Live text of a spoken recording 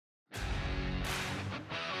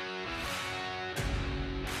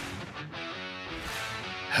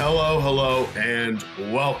Hello, and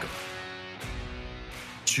welcome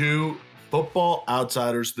to Football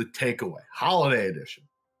Outsiders, The Takeaway, Holiday Edition.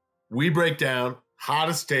 We break down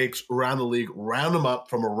hottest takes around the league, round them up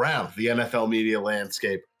from around the NFL media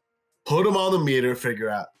landscape, put them on the meter, figure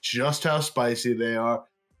out just how spicy they are.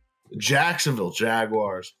 Jacksonville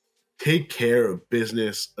Jaguars take care of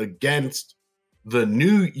business against the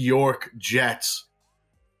New York Jets,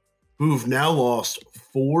 who've now lost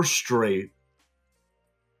 4 straight.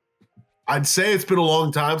 I'd say it's been a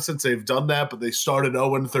long time since they've done that, but they started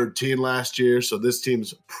 0-13 last year, so this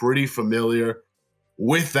team's pretty familiar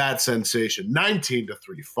with that sensation. 19-3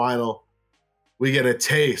 final. We get a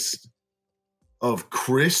taste of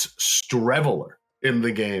Chris Streveler in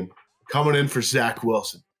the game, coming in for Zach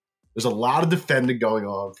Wilson. There's a lot of defending going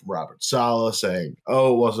on from Robert Saleh saying,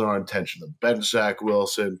 it wasn't our intention to bench Zach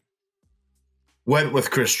Wilson. Went with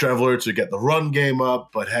Chris Streveler to get the run game up,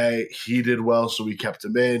 but hey, he did well, so we kept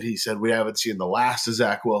him in. He said we haven't seen the last of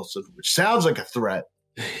Zach Wilson, which sounds like a threat.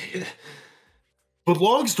 But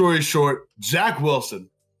long story short, Zach Wilson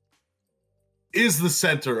is the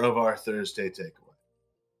center of our Thursday takeaway.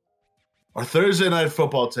 Our Thursday night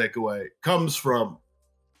football takeaway comes from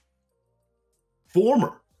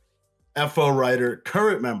former FO writer,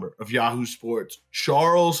 current member of Yahoo Sports,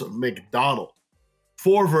 Charles McDonald,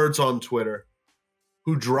 4 verts on Twitter,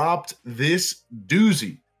 who dropped this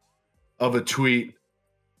doozy of a tweet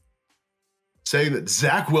saying that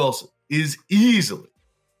Zach Wilson is easily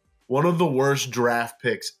one of the worst draft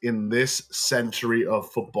picks in this century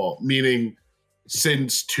of football, meaning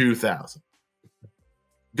since 2000.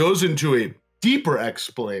 Goes into a deeper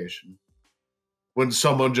explanation when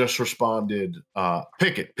someone just responded,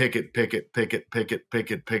 pick it.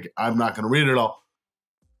 I'm not going to read it all.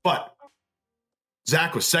 But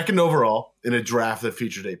Zach was second overall in a draft that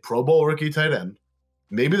featured a Pro Bowl rookie tight end,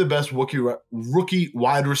 maybe the best rookie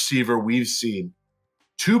wide receiver we've seen,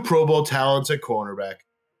 2 Pro Bowl talents at cornerback,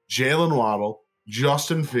 Jalen Waddle,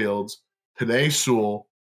 Justin Fields, Penei Sewell,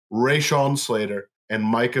 Rashawn Slater, and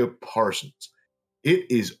Micah Parsons. It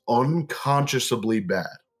is unconscionably bad.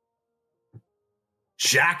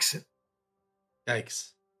 Jackson.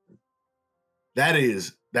 Yikes. That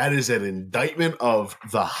is an indictment of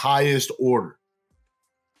the highest order.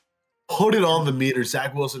 Put it on the meter.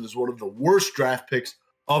 Zach Wilson is one of the worst draft picks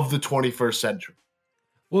of the 21st century.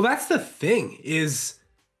 Well, that's the thing, is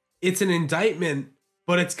it's an indictment,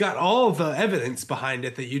 but it's got all the evidence behind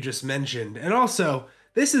it that you just mentioned. And also,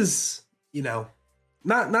 this is,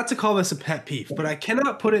 not to call this a pet peeve, but I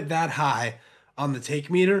cannot put it that high on the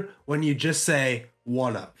take meter when you just say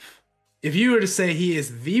one of. If you were to say he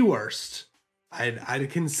is the worst, I'd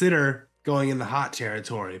consider going in the hot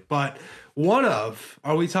territory. But one of,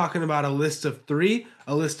 are we talking about a list of 3,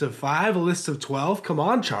 a list of 5, a list of 12? Come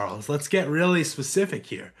on, Charles, let's get really specific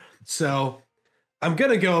here. So I'm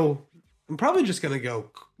probably just going to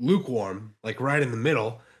go lukewarm, like right in the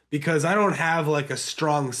middle, because I don't have like a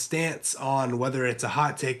strong stance on whether it's a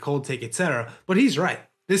hot take, cold take, etc. But he's right.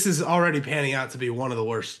 This is already panning out to be one of the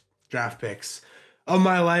worst draft picks of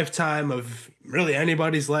my lifetime, of really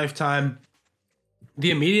anybody's lifetime. The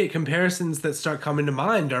immediate comparisons that start coming to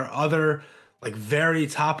mind are other like very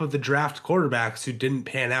top of the draft quarterbacks who didn't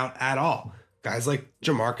pan out at all. Guys like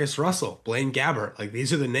Jamarcus Russell, Blaine Gabbert, like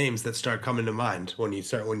these are the names that start coming to mind when you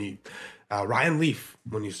Ryan Leaf,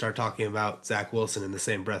 when you start talking about Zach Wilson in the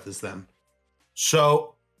same breath as them.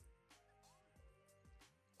 So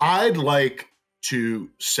I'd like to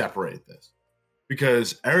separate this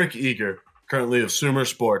because Eric Eager, currently of Sumer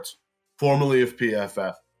Sports, formerly of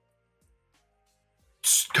PFF,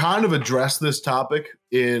 kind of addressed this topic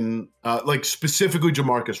in specifically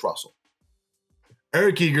Jamarcus Russell.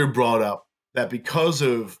 Eric Eager brought up that because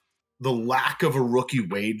of the lack of a rookie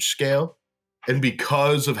wage scale and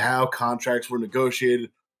because of how contracts were negotiated,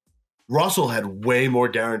 Russell had way more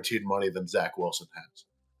guaranteed money than Zach Wilson has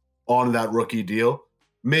on that rookie deal,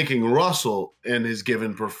 making Russell and his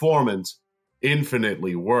given performance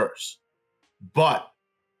infinitely worse. But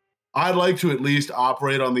I'd like to at least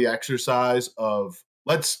operate on the exercise of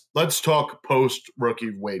let's talk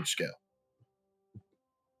post-rookie wage scale.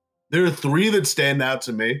 There are 3 that stand out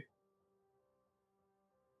to me.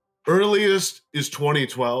 Earliest is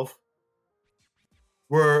 2012.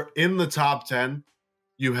 We're in the top 10.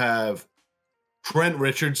 You have Trent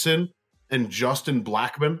Richardson and Justin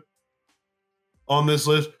Blackmon on this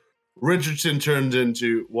list. Richardson turned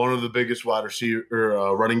into one of the biggest wide receiver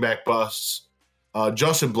running back busts.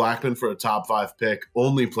 Justin Blackmon, for a top 5 pick,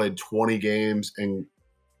 only played 20 games and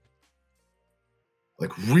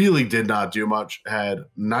really did not do much. Had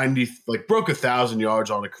broke 1,000 yards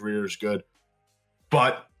on a career is good.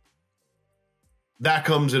 But that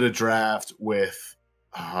comes in a draft with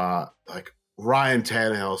like Ryan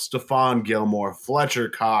Tannehill, Stephon Gilmore, Fletcher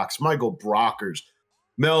Cox, Michael Brockers,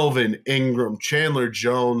 Melvin Ingram, Chandler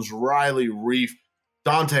Jones, Riley Reif,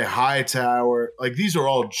 Dante Hightower. Like, these are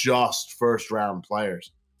all just first-round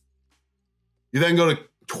players. You then go to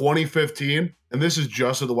 2015, and this is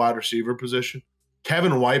just at the wide receiver position.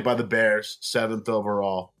 Kevin White by the Bears, 7th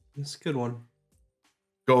overall. That's a good one.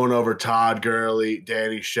 Going over Todd Gurley,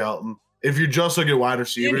 Danny Shelton. If you're just looking at wide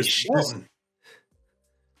receivers,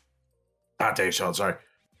 not Danny Shelton, sorry.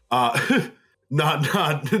 Not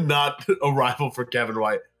a rival for Kevin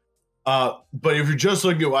White. But if you're just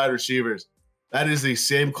looking at wide receivers, that is the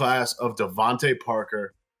same class of Devontae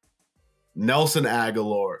Parker, Nelson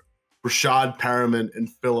Aguilar, Rashad Perriman, and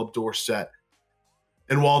Philip Dorsett.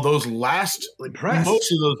 And while those last,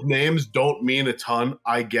 most of those names don't mean a ton,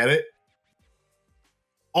 I get it.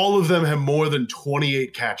 All of them have more than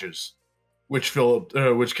 28 catches, which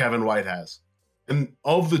Kevin White has. And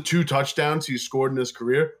of the 2 touchdowns he scored in his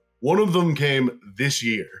career, one of them came this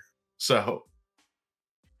year. So,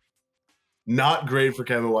 not great for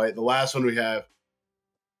Kevin White. The last one we have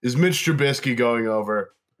is Mitch Trubisky going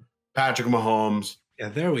over Patrick Mahomes. Yeah,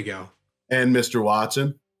 there we go. And Mr.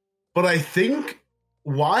 Watson. But I think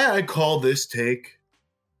why I call this take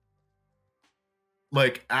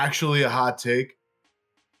like actually a hot take,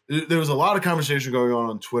 there was a lot of conversation going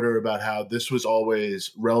on Twitter about how this was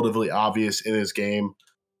always relatively obvious in his game.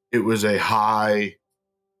 It was a high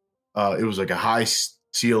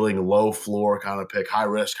ceiling, low floor kind of pick, high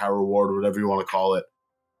risk, high reward, whatever you want to call it.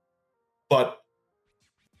 But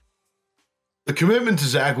the commitment to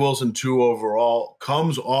Zach Wilson 2 overall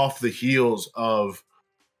comes off the heels of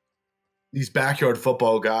these backyard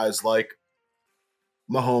football guys like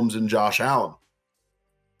Mahomes and Josh Allen.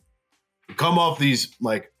 Come off these,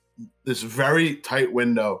 like, this very tight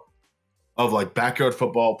window of, like, backyard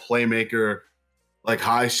football playmaker, like,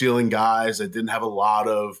 high ceiling guys that didn't have a lot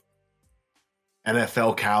of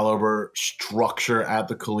NFL caliber structure at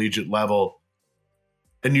the collegiate level.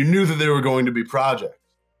 And you knew that they were going to be projects.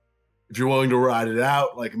 If you're willing to ride it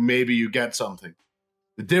out, like, maybe you get something.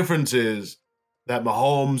 The difference is that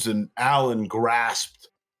Mahomes and Allen grasped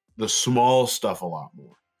the small stuff a lot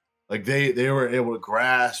more. Like, they were able to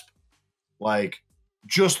grasp, like,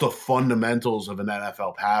 just the fundamentals of an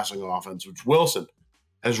NFL passing offense, which Wilson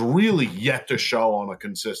has really yet to show on a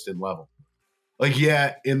consistent level. Like,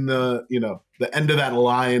 yeah, in the end of that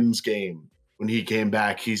Lions game, when he came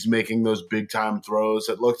back, he's making those big-time throws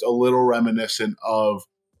that looked a little reminiscent of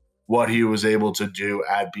what he was able to do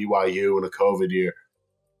at BYU in a COVID year.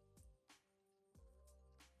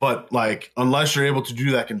 But, like, unless you're able to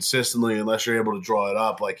do that consistently, unless you're able to draw it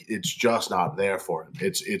up, like, it's just not there for him.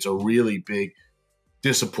 It's a really big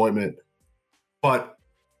disappointment. But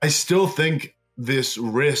I still think this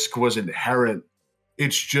risk was inherent.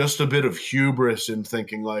 It's just a bit of hubris in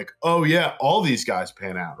thinking, like, oh, yeah, all these guys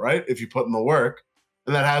pan out, right? If you put in the work.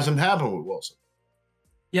 And that hasn't happened with Wilson.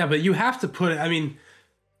 Yeah, but you have to put it – I mean –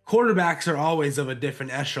 quarterbacks are always of a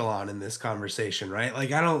different echelon in this conversation, right?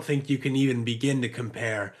 Like, I don't think you can even begin to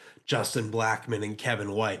compare Justin Blackmon and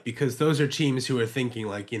Kevin White, because those are teams who are thinking,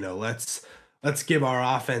 like, let's give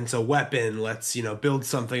our offense a weapon. Let's, build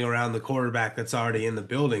something around the quarterback that's already in the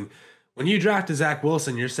building. When you draft a Zach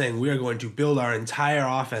Wilson, you're saying we are going to build our entire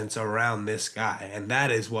offense around this guy. And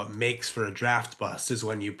that is what makes for a draft bust, is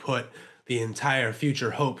when you put the entire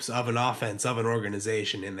future hopes of an offense, of an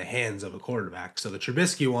organization, in the hands of a quarterback. So the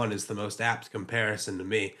Trubisky one is the most apt comparison to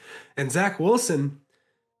me. And Zach Wilson,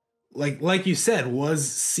 like you said, was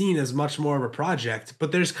seen as much more of a project,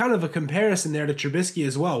 but there's kind of a comparison there to Trubisky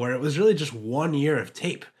as well, where it was really just 1 year of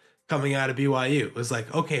tape coming out of BYU. It was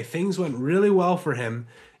like, okay, things went really well for him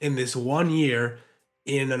in this 1 year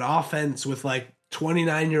in an offense with, like,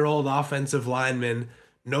 29-year-old offensive linemen,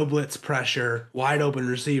 no blitz pressure, wide open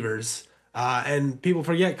receivers. And people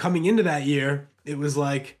forget, coming into that year, it was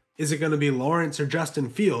like, is it going to be Lawrence or Justin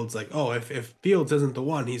Fields? Like, oh, if Fields isn't the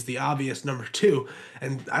one, he's the obvious number 2.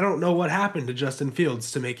 And I don't know what happened to Justin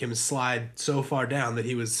Fields to make him slide so far down that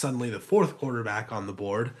he was suddenly the 4th quarterback on the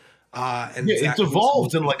board. And yeah, it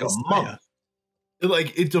devolved in like a month.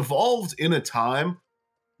 It devolved in a time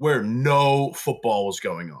where no football was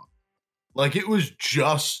going on. Like, it was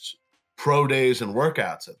just pro days and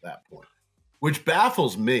workouts at that point, which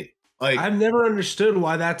baffles me. Like, I've never understood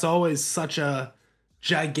why that's always such a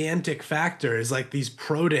gigantic factor, is like these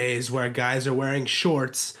pro days where guys are wearing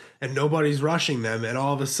shorts and nobody's rushing them, and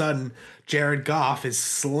all of a sudden Jared Goff is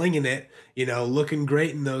slinging it, looking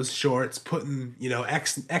great in those shorts, putting,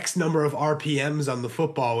 X number of RPMs on the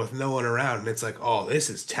football with no one around, and it's like, oh, this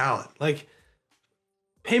is talent. Like,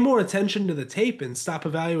 pay more attention to the tape and stop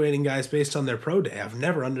evaluating guys based on their pro day. I've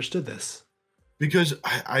never understood this. Because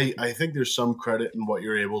I think there's some credit in what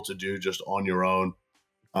you're able to do just on your own.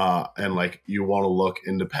 And like you want to look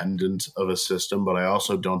independent of a system, but I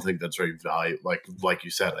also don't think that's very valuable. Like you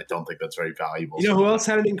said, I don't think that's very valuable. You know who else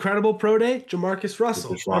had an incredible pro day? Jamarcus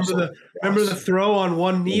Russell. Remember the throw on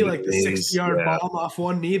one knee, like the 60-yard bomb off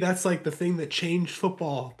one knee? That's like the thing that changed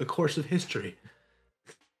football, the course of history.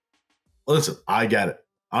 Listen, I get it.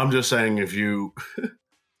 I'm just saying if you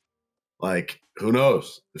like, who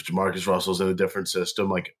knows if Jamarcus Russell's in a different system,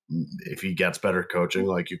 like if he gets better coaching,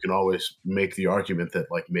 like you can always make the argument that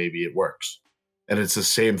like maybe it works. And it's the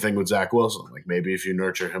same thing with Zach Wilson. Like maybe if you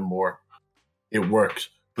nurture him more, it works.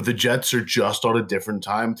 But the Jets are just on a different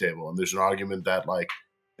timetable. And there's an argument that like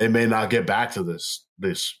they may not get back to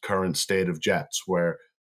this current state of Jets where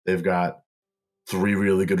they've got 3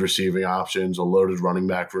 really good receiving options, a loaded running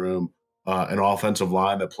back room, an offensive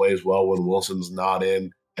line that plays well when Wilson's not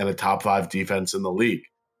in, and a top 5 defense in the league.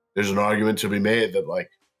 There's an argument to be made that like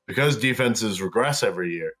because defenses regress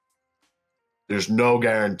every year, there's no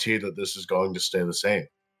guarantee that this is going to stay the same.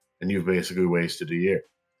 And you've basically wasted a year.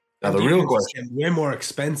 Now, the real question is way more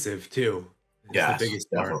expensive too. Yeah,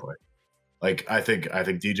 definitely. Like I think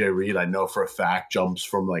DJ Reed, I know for a fact, jumps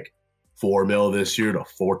from like $4 million this year to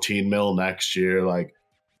 $14 million next year. Like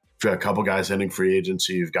if you got a couple guys hitting free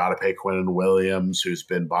agency, you've got to pay Quinnen Williams, who's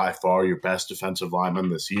been by far your best defensive lineman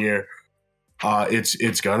this year.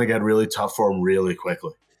 It's going to get really tough for him really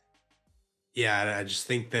quickly. Yeah, I just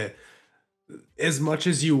think that as much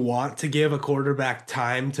as you want to give a quarterback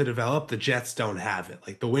time to develop, the Jets don't have it.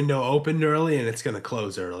 Like the window opened early and it's going to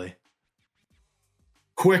close early.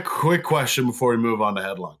 Quick question before we move on to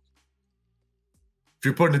headline. If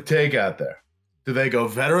you're putting a take out there, do they go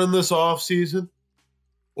veteran this offseason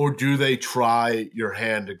or do they try your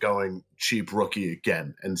hand at going cheap rookie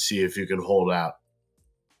again and see if you can hold out?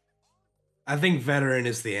 I think veteran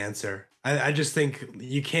is the answer. I just think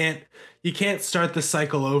you can't start the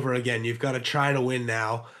cycle over again. You've got to try to win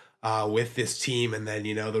now with this team, and then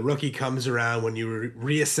the rookie comes around when you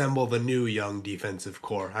reassemble the new young defensive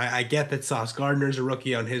core. I get that Sauce Gardner's a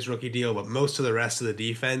rookie on his rookie deal, but most of the rest of the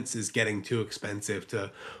defense is getting too expensive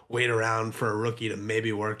to wait around for a rookie to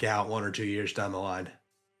maybe work out 1 or 2 years down the line.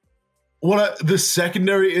 The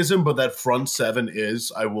secondary isn't, but that front 7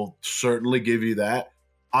 is. I will certainly give you that.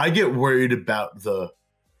 I get worried about the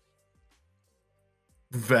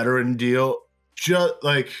veteran deal. Just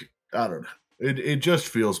like, I don't know. It just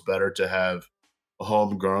feels better to have a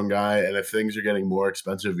homegrown guy, and if things are getting more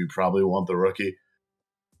expensive, you probably want the rookie.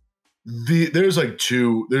 There's like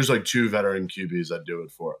two veteran QBs I'd do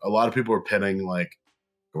it for. A lot of people are pinning like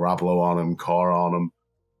Garoppolo on him, Carr on him.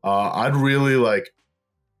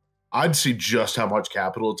 I'd see just how much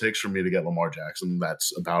capital it takes for me to get Lamar Jackson.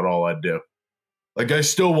 That's about all I'd do. Like, I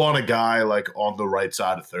still want a guy like on the right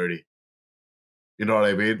side of 30. You know what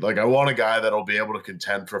I mean? Like, I want a guy that'll be able to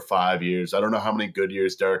contend for 5 years. I don't know how many good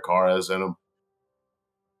years Derek Carr has in him.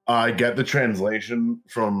 I get the translation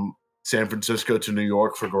from San Francisco to New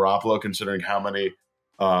York for Garoppolo, considering how many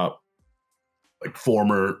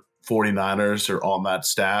former 49ers are on that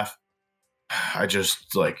staff. I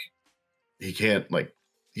just, he can't,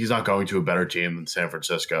 he's not going to a better team than San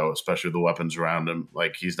Francisco, especially with the weapons around him.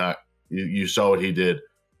 Like, he's not – you saw what he did.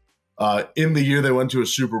 In the year they went to a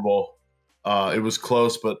Super Bowl, it was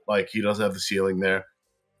close, but, he doesn't have the ceiling there.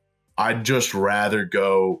 I'd just rather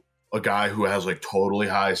go a guy who has, totally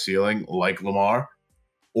high ceiling, like Lamar,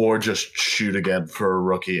 or just shoot again for a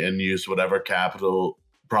rookie and use whatever capital –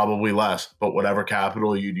 probably less, but whatever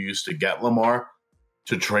capital you'd use to get Lamar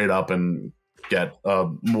to trade up and get a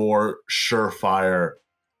more surefire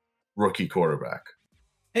rookie quarterback.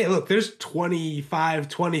 Hey, look, there's 25,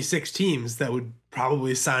 26 teams that would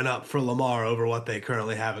probably sign up for Lamar over what they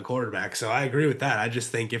currently have at quarterback. So I agree with that. I just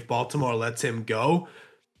think if Baltimore lets him go,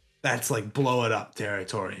 that's blow it up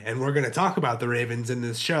territory. And we're going to talk about the Ravens in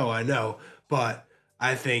this show, I know, but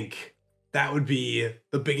I think that would be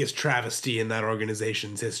the biggest travesty in that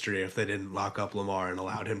organization's history if they didn't lock up Lamar and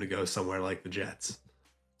allowed him to go somewhere like the Jets.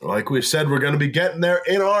 Like we said, we're going to be getting there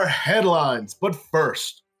in our headlines. But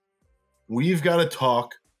first, we've got to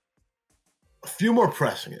talk a few more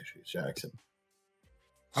pressing issues, Jackson.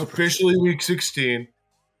 It's officially week 16.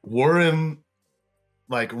 We're in,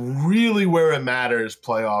 really where it matters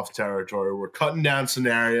playoff territory. We're cutting down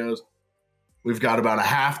scenarios. We've got about a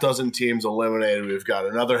half dozen teams eliminated. We've got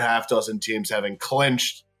another half dozen teams having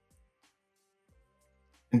clinched.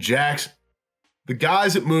 And Jackson, the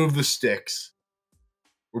guys that move the sticks,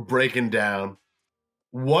 we're breaking down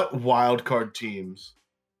what wildcard teams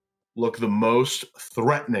look the most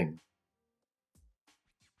threatening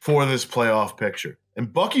for this playoff picture.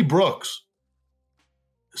 And Bucky Brooks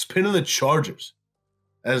is pinning the Chargers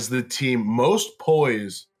as the team most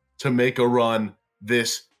poised to make a run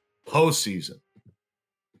this postseason.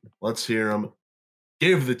 Let's hear him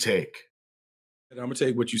give the take. And I'm going to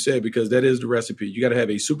take what you said because that is the recipe. You got to have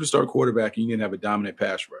a superstar quarterback and you need to have a dominant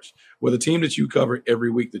pass rush. Well, the team that you cover every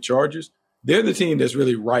week, the Chargers, they're the team that's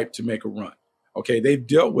really ripe to make a run. Okay, they've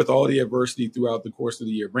dealt with all the adversity throughout the course of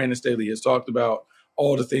the year. Brandon Staley has talked about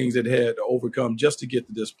all the things that had to overcome just to get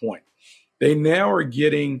to this point. They now are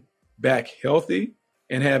getting back healthy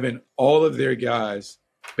and having all of their guys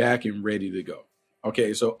back and ready to go.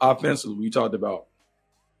 Okay, so offensively, we talked about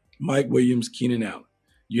Mike Williams, Keenan Allen.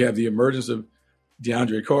 You have the emergence of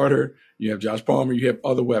DeAndre Carter. You have Josh Palmer. You have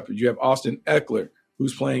other weapons. You have Austin Eckler,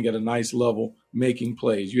 who's playing at a nice level, making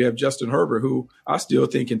plays. You have Justin Herbert, who I still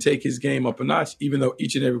think can take his game up a notch, even though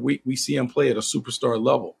each and every week we see him play at a superstar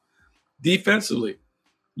level. Defensively,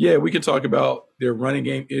 yeah, we can talk about their running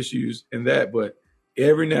game issues and that, but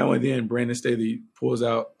every now and then Brandon Staley pulls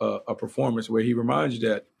out a performance where he reminds you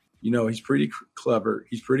that, he's pretty clever,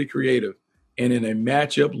 he's pretty creative, and in a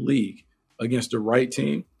matchup league against the right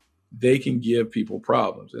team, they can give people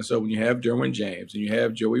problems. And so when you have Derwin James and you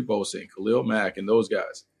have Joey Bosa and Khalil Mack and those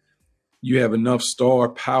guys, you have enough star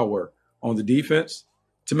power on the defense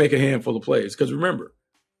to make a handful of plays. Because remember,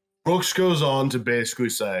 Brooks goes on to basically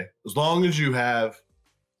say, as long as you have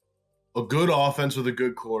a good offense with a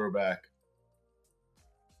good quarterback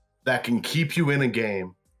that can keep you in a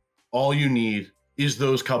game, all you need is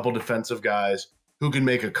those couple defensive guys who can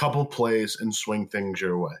make a couple plays and swing things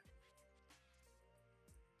your way.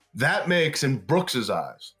 That makes, in Brooks's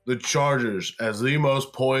eyes, the Chargers as the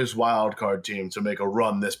most poised wildcard team to make a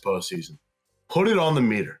run this postseason. Put it on the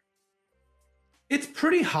meter. It's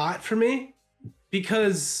pretty hot for me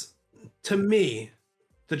because, to me,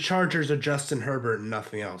 the Chargers are Justin Herbert and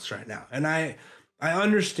nothing else right now. And I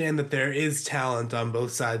understand that there is talent on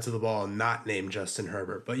both sides of the ball not named Justin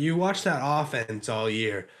Herbert. But you watch that offense all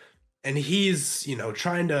year, and he's,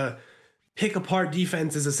 trying to pick apart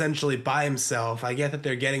defenses essentially by himself. I get that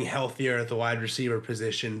they're getting healthier at the wide receiver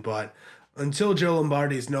position, but until Joe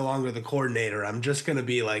Lombardi is no longer the coordinator, I'm just going to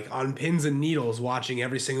be like on pins and needles watching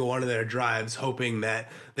every single one of their drives, hoping that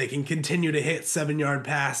they can continue to hit 7-yard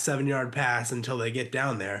pass until they get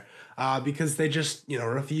down there. Because they just,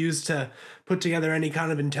 refuse to put together any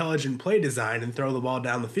kind of intelligent play design and throw the ball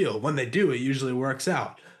down the field. When they do, it usually works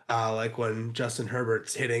out. Like when Justin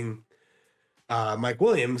Herbert's hitting Mike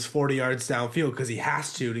Williams 40 yards downfield because he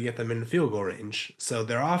has to get them into field goal range. So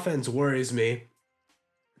their offense worries me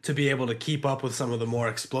to be able to keep up with some of the more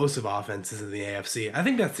explosive offenses in the AFC. I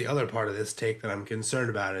think that's the other part of this take that I'm concerned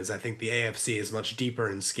about is I think the AFC is much deeper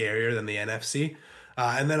and scarier than the NFC.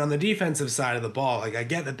 And then on the defensive side of the ball, I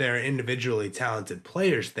get that there are individually talented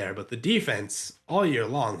players there, but the defense all year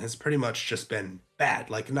long has pretty much just been bad,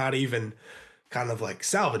 not even kind of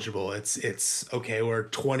salvageable. It's okay, we're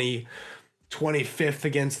 25th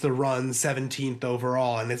against the run, 17th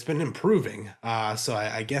overall, and it's been improving. So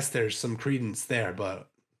I guess there's some credence there, but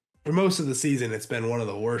for most of the season, it's been one of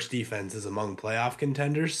the worst defenses among playoff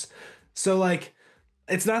contenders. So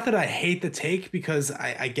it's not that I hate the take because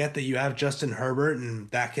I get that you have Justin Herbert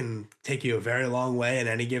and that can take you a very long way in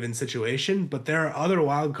any given situation, but there are other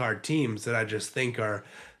wildcard teams that I just think are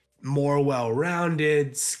more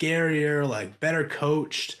well-rounded, scarier, better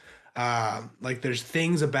coached. There's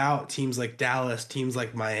things about teams like Dallas, teams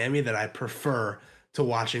like Miami that I prefer to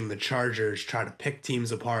watching the Chargers try to pick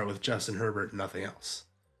teams apart with Justin Herbert and nothing else.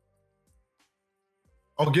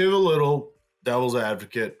 I'll give a little devil's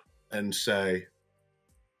advocate and say,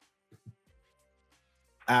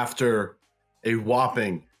 after a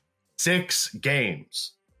whopping 6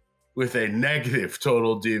 games with a negative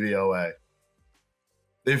total DVOA,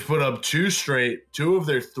 they've put up two of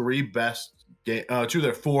their 4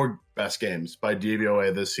 best games by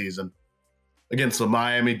DVOA this season against the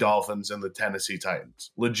Miami Dolphins and the Tennessee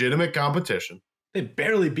Titans. Legitimate competition. They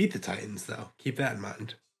barely beat the Titans, though. Keep that in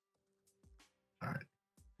mind. All right.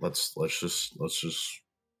 Let's just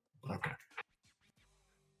okay.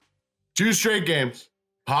 2 straight games,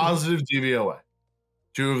 positive DVOA.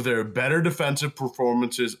 2 of their better defensive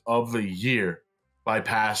performances of the year by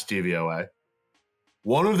past DVOA.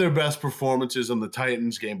 1 of their best performances in the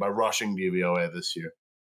Titans game by rushing DVOA this year.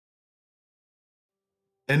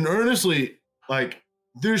 And earnestly,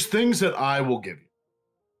 there's things that I will give you.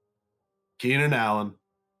 Keenan Allen,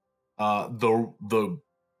 the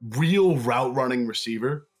real route running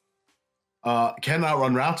receiver, cannot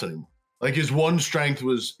run routes anymore. His one strength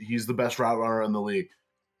was he's the best route runner in the league.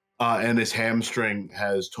 And his hamstring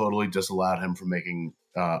has totally disallowed him from making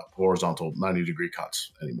horizontal 90-degree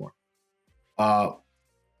cuts anymore.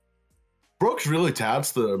 Brooks really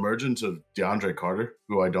touts the emergence of DeAndre Carter,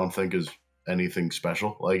 who I don't think is anything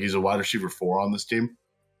special. Like, he's a wide receiver 4 on this team.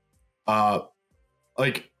 I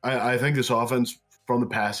think this offense from the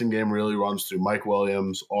passing game really runs through Mike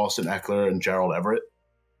Williams, Austin Eckler, and Gerald Everett,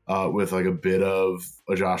 with like a bit of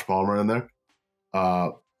a Josh Palmer in there.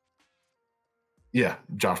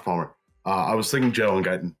 Josh Palmer. I was thinking Jalen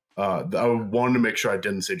Guyton. I wanted to make sure I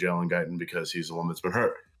didn't say Jalen Guyton because he's the one that's been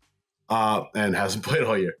hurt and hasn't played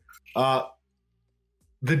all year.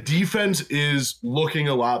 The defense is looking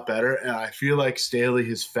a lot better, and I feel like Staley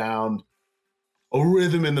has found a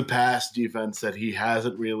rhythm in the pass defense that he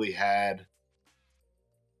hasn't really had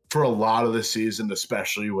for a lot of the season,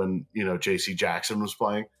 especially when, J.C. Jackson was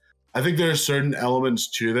playing. I think there are certain elements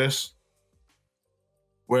to this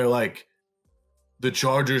where, like, the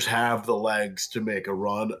Chargers have the legs to make a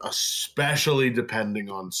run, especially depending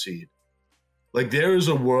on seed. Like, there is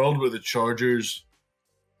a world where the Chargers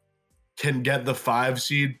can get the 5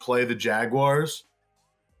 seed, play the Jaguars,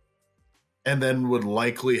 and then would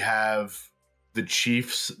likely have the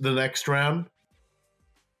Chiefs the next round.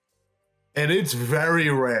 And it's very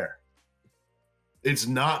rare. It's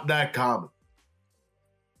not that common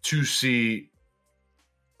to see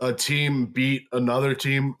a team beat another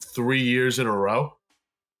team 3 years in a row.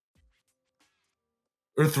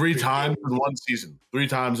 Or 3 times in one season. 3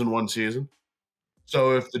 times in one season.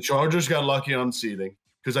 So if the Chargers got lucky on seeding,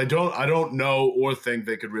 because I don't know or think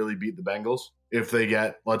they could really beat the Bengals if they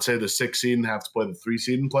get, let's say, the 6 seed and have to play the 3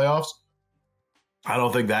 seed in playoffs. I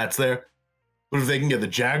don't think that's there. But if they can get the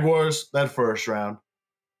Jaguars that first round,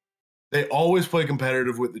 they always play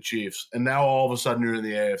competitive with the Chiefs, and now all of a sudden you're in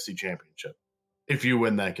the AFC Championship if you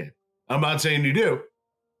win that game. I'm not saying you do,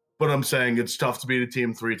 but I'm saying it's tough to beat a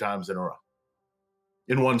team 3 times in a row.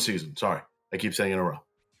 In one season. Sorry. I keep saying in a row.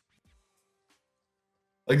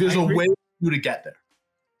 Like, there's a way to get there.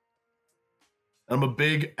 I'm a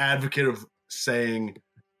big advocate of saying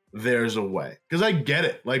there's a way. Because I get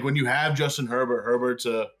it. Like, when you have Justin Herbert's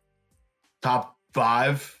a top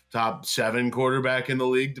 5, top 7 quarterback in the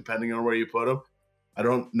league, depending on where you put him. I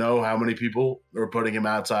don't know how many people are putting him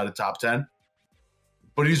outside of top 10.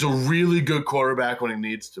 But he's a really good quarterback when he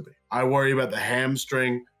needs to be. I worry about the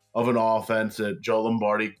hamstring of an offense that Joe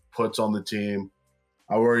Lombardi puts on the team.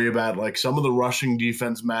 I worry about, like, some of the rushing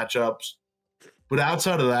defense matchups. But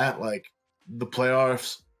outside of that, like, the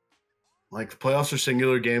playoffs are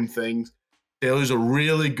singular game things. Staley's a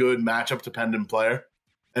really good matchup-dependent player.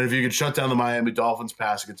 And if you could shut down the Miami Dolphins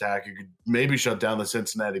passing attack, you could maybe shut down the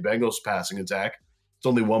Cincinnati Bengals passing attack. It's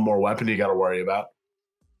only one more weapon you got to worry about.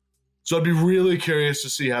 So I'd be really curious to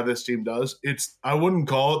see how this team does. I wouldn't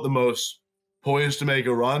call it the most poised to make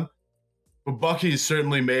a run, but Bucky's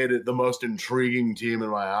certainly made it the most intriguing team in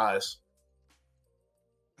my eyes.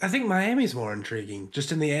 I think Miami's more intriguing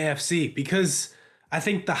just in the AFC because I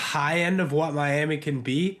think the high end of what Miami can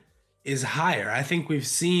be is higher. I think we've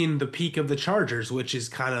seen the peak of the Chargers, which is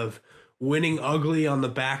kind of winning ugly on the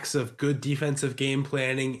backs of good defensive game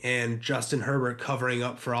planning and Justin Herbert covering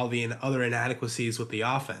up for all the other inadequacies with the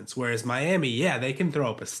offense. Whereas Miami, yeah, they can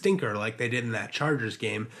throw up a stinker like they did in that Chargers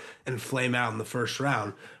game and flame out in the first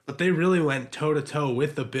round. But they really went toe-to-toe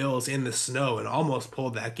with the Bills in the snow and almost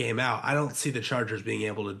pulled that game out. I don't see the Chargers being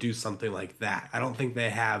able to do something like that. I don't think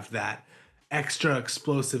they have that extra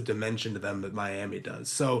explosive dimension to them that Miami does.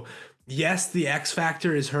 So yes, the X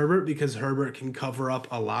factor is Herbert because Herbert can cover up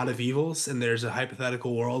a lot of evils, and there's a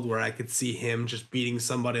hypothetical world where I could see him just beating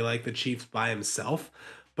somebody like the Chiefs by himself.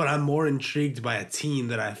 But I'm more intrigued by a team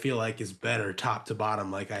that I feel like is better top to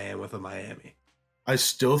bottom like I am with a Miami. I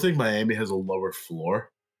still think Miami has a lower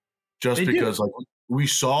floor just because like we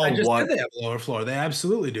saw I just said they have a lower floor. They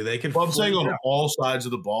absolutely do. They can. Well, I'm saying on all sides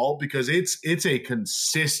of the ball because it's a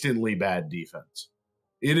consistently bad defense.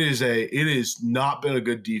 It is not been a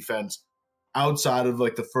good defense outside of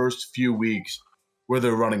like the first few weeks where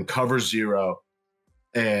they're running cover 0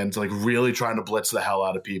 and like really trying to blitz the hell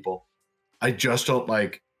out of people. I just don't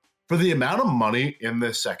like for the amount of money in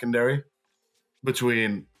this secondary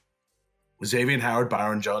between Xavier Howard,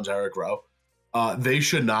 Byron Jones, Eric Rowe. They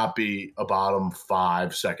should not be a bottom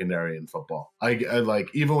 5 secondary in football. I like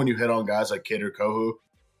even when you hit on guys like Kader Kohu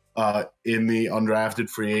in the undrafted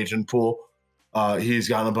free agent pool. He's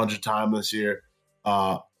gotten a bunch of time this year.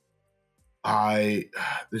 There's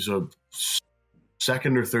a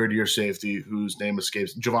second or third year safety whose name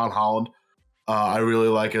escapes, Javon Holland. I really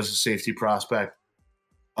like as a safety prospect.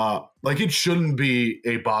 Like it shouldn't be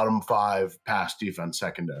a bottom 5 pass defense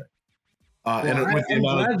secondary. And with the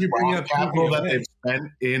amount of capital that they've spent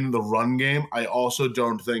in the run game, I also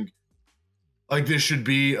don't think Like this should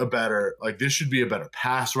be a better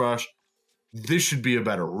pass rush. This should be a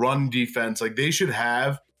better run defense. Like they should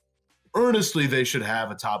have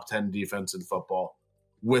a top 10 defense in football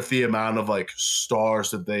with the amount of like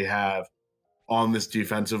stars that they have on this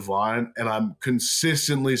defensive line. And I'm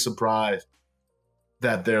consistently surprised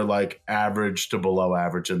that they're like average to below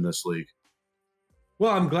average in this league.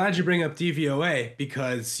 Well, I'm glad you bring up DVOA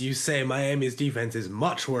because you say Miami's defense is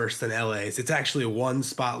much worse than LA's. It's actually one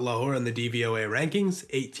spot lower in the DVOA rankings,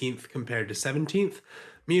 18th compared to 17th.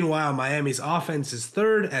 Meanwhile, Miami's offense is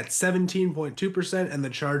third at 17.2%, and the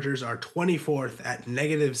Chargers are 24th at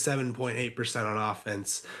negative 7.8% on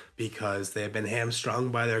offense because they have been hamstrung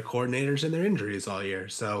by their coordinators and their injuries all year.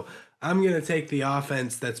 So I'm going to take the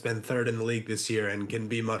offense that's been third in the league this year and can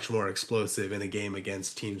be much more explosive in a game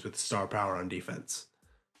against teams with star power on defense.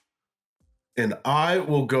 And I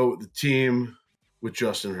will go with the team with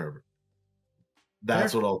Justin Herbert.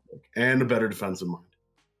 That's what I'll take. And a better defensive mind.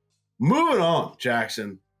 Moving on,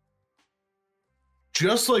 Jackson.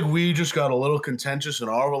 Just like we just got a little contentious in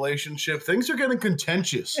our relationship, things are getting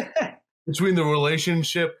contentious between the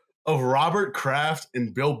relationship of Robert Kraft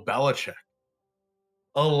and Bill Belichick.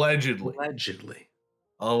 Allegedly.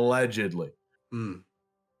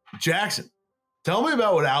 Jackson, tell me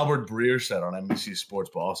about what Albert Breer said on NBC Sports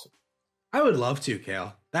Boston. I would love to,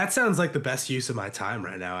 Kale. That sounds like the best use of my time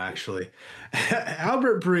right now, actually.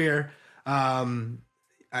 Albert Breer,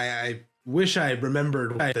 I wish I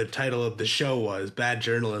remembered what the title of the show was. Bad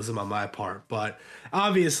journalism on my part. But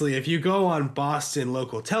obviously, if you go on Boston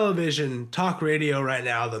local television, talk radio right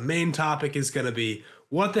now, the main topic is going to be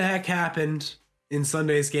what the heck happened in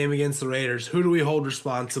Sunday's game against the Raiders? Who do we hold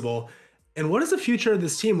responsible? And what does the future of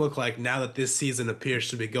this team look like now that this season appears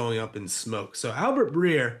to be going up in smoke? So Albert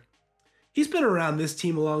Breer, he's been around this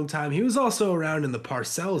team a long time. He was also around in the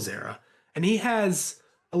Parcells era. And he has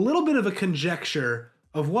a little bit of a conjecture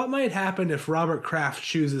of what might happen if Robert Kraft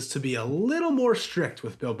chooses to be a little more strict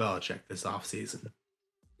with Bill Belichick this offseason.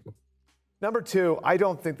 Number two, I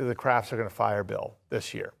don't think that the Krafts are going to fire Bill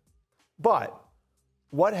this year. But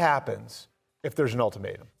what happens if there's an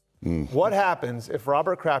ultimatum? What happens if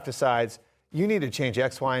Robert Kraft decides you need to change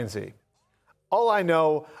X, Y, and Z? All I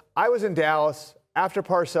know, I was in Dallas after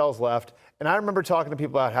Parcells left, and I remember talking to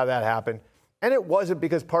people about how that happened. And it wasn't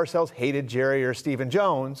because Parcells hated Jerry or Stephen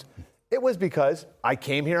Jones. It was because I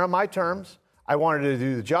came here on my terms. I wanted to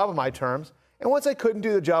do the job on my terms. And once I couldn't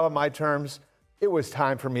do the job on my terms, it was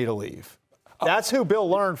time for me to leave. That's who Bill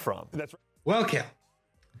learned from. Well, Cal,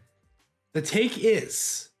 the take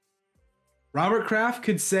is Robert Kraft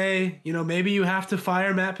could say, maybe you have to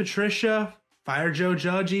fire Matt Patricia, fire Joe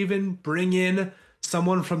Judge even, bring in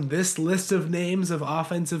someone from this list of names of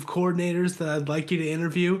offensive coordinators that I'd like you to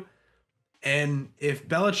interview. And if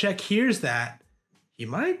Belichick hears that, he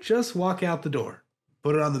might just walk out the door,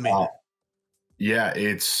 put it on the menu. Yeah,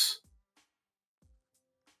 I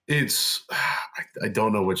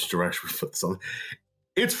don't know which direction we put this on.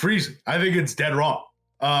 It's freezing. I think it's dead wrong.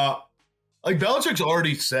 Like Belichick's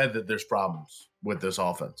already said that there's problems with this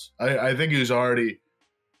offense. I think he's already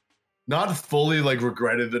not fully like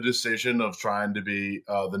regretted the decision of trying to be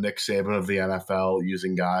the Nick Saban of the NFL,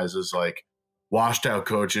 using guys as like washed out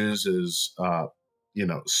coaches as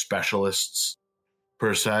specialists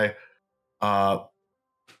per se. But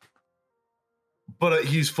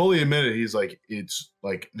he's fully admitted, he's like, it's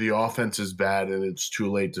like the offense is bad and it's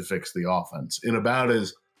too late to fix the offense, in about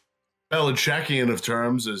as Belichickian of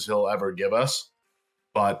terms as he'll ever give us.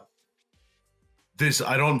 But this,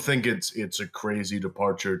 I don't think it's a crazy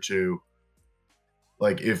departure to,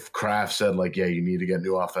 like, if Kraft said like, yeah, you need to get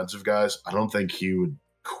new offensive guys, I don't think he would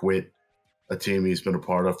quit a team he's been a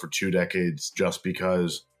part of for 2 decades just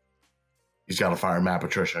because he's got to fire Matt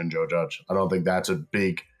Patricia and Joe Judge. I don't think that's a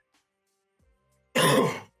big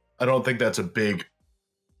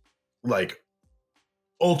like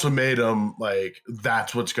ultimatum, like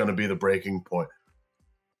that's what's going to be the breaking point.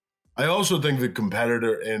 I also think the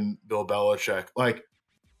competitor in Bill Belichick, like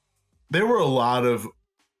there were a lot of,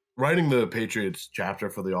 writing the Patriots chapter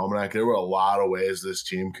for the Almanac, there were a lot of ways this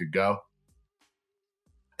team could go.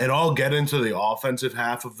 And I'll get into the offensive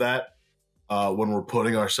half of that when we're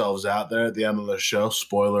putting ourselves out there at the end of the show.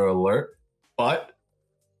 Spoiler alert. But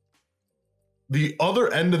the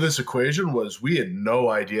other end of this equation was we had no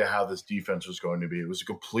idea how this defense was going to be. It was a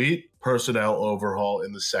complete personnel overhaul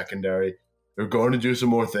in the secondary. They're going to do some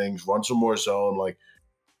more things, run some more zone. Like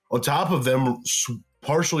on top of them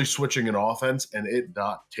partially switching an offense and it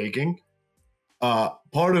not taking,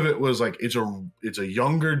 part of it was like it's a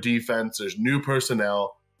younger defense. There's new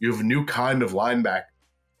personnel. You have a new kind of linebacker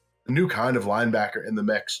in the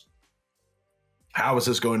mix. How is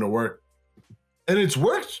this going to work? And it's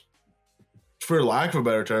worked, for lack of a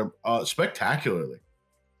better term, spectacularly.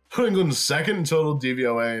 New England's second in total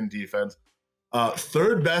DVOA in defense,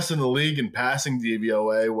 third best in the league in passing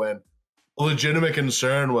DVOA, when a legitimate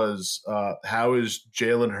concern was how is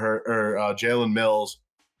Jalen Mills,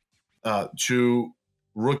 two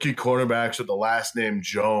rookie cornerbacks with the last name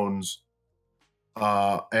Jones,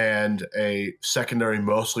 and a secondary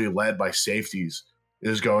mostly led by safeties,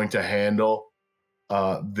 is going to handle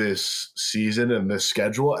this season and this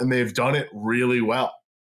schedule, and they've done it really well.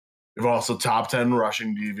 They've also top 10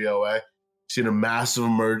 rushing DVOA. Seen a massive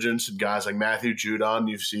emergence in guys like Matthew Judon.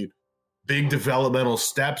 You've seen big developmental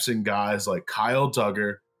steps in guys like Kyle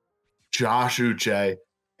Duggar, Josh Uche,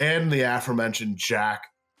 and the aforementioned Jack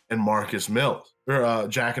and Marcus Jones.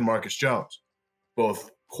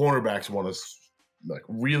 Both cornerbacks. One is like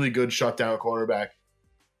really good shutdown cornerback.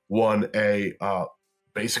 One a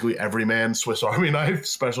basically everyman Swiss Army knife,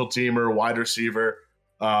 special teamer, wide receiver,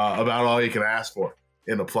 about all you can ask for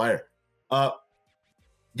in a player.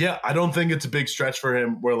 Yeah, I don't think it's a big stretch for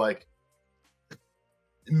him where like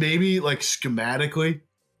maybe like schematically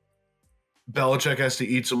Belichick has to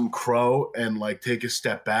eat some crow and like take a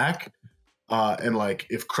step back. And like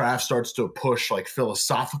if Kraft starts to push like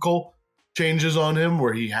philosophical changes on him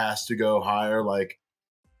where he has to go hire like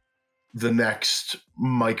the next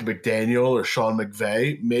Mike McDaniel or Sean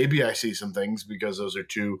McVay, maybe I see some things because those are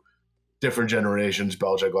two different generations.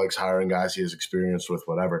 Belichick likes hiring guys he has experience with,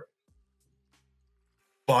 whatever.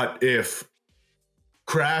 But if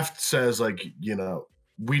Kraft says like, you know,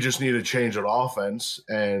 we just need to change an offense,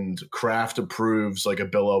 and Kraft approves like a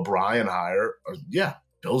Bill O'Brien hire, yeah,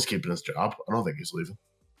 Bill's keeping his job. I don't think he's leaving.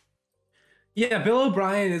 Yeah, Bill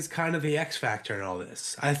O'Brien is kind of the X factor in all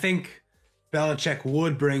this. I think Belichick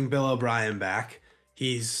would bring Bill O'Brien back.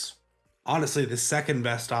 He's honestly the second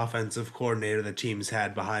best offensive coordinator the team's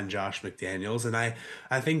had behind Josh McDaniels. And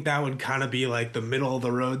I think that would kind of be like the middle of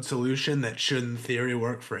the road solution that should in theory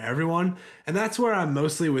work for everyone. And that's where I'm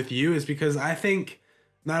mostly with you, is because I think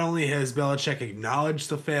not only has Belichick acknowledged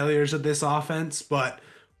the failures of this offense, but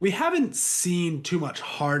we haven't seen too much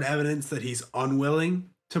hard evidence that he's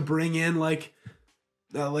unwilling to bring in like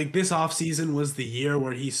this offseason was the year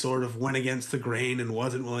where he sort of went against the grain and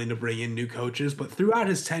wasn't willing to bring in new coaches. But throughout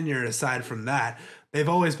his tenure, aside from that, they've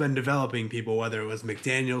always been developing people, whether it was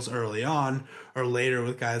McDaniels early on or later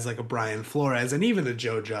with guys like a Brian Flores and even a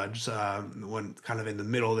Joe Judge, one kind of in the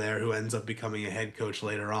middle there, who ends up becoming a head coach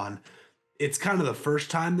later on. It's kind of the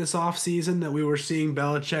first time this offseason that we were seeing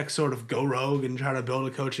Belichick sort of go rogue and try to build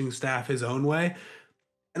a coaching staff his own way.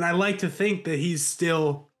 And I like to think that he's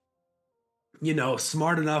still, you know,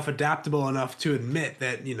 smart enough, adaptable enough to admit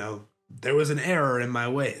that, you know, there was an error in my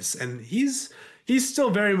ways. And he's still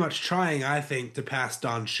very much trying, I think, to pass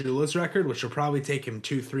Don Shula's record, which will probably take him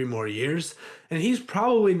 2-3 more years. And he's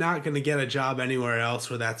probably not going to get a job anywhere else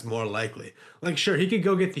where that's more likely. Like, sure, he could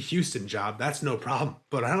go get the Houston job. That's no problem.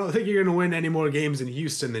 But I don't think you're going to win any more games in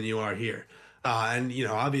Houston than you are here. And, you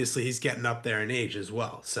know, obviously he's getting up there in age as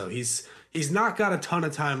well. So he's not got a ton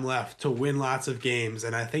of time left to win lots of games.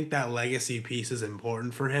 And I think that legacy piece is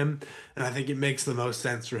important for him. And I think it makes the most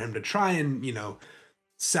sense for him to try and, you know,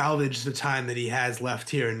 salvage the time that he has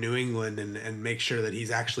left here in New England and make sure that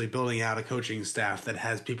he's actually building out a coaching staff that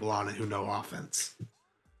has people on it who know offense.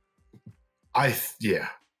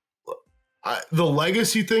 The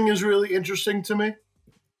legacy thing is really interesting to me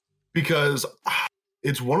because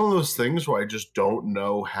it's one of those things where I just don't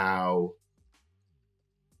know how,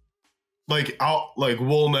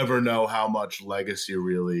 we'll never know how much legacy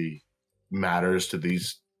really matters to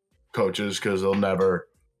these coaches because they'll never,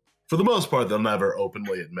 for the most part, they'll never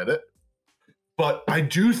openly admit it. But I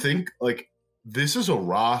do think, like, this is a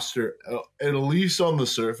roster, at least on the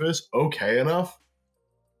surface, okay enough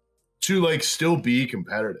to, like, still be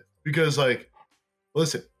competitive. Because, like,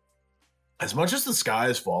 listen, as much as the sky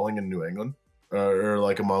is falling in New England, or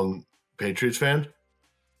like, among Patriots fans,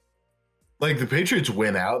 like, the Patriots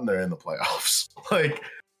win out and they're in the playoffs. Like,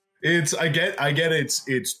 I get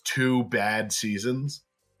it's two bad seasons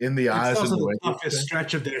in the eyes of the toughest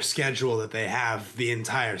stretch of their schedule that they have the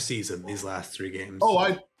entire season, these last 3 games.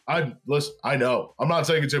 Oh, listen, I know. I'm not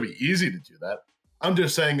saying it's going to be easy to do that. I'm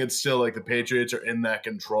just saying it's still like the Patriots are in that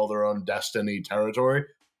control their own destiny territory.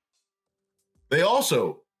 They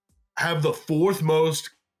also have the 4th most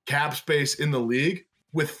cap space in the league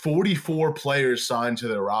with 44 players signed to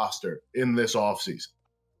their roster in this offseason.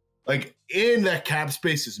 Like, and that cap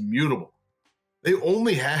space is mutable. They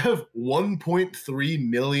only have $1.3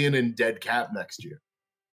 million in dead cap next year.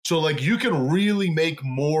 So, like, you can really make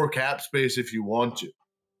more cap space if you want to.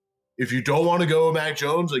 if you don't want to go with Mac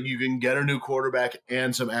Jones, like you can get a new quarterback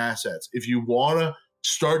and some assets. If you want to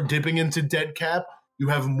start dipping into dead cap, you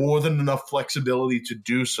have more than enough flexibility to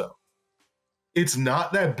do so. It's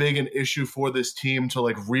not that big an issue for this team to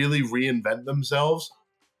like really reinvent themselves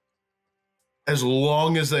as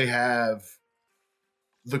long as they have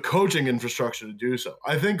the coaching infrastructure to do so.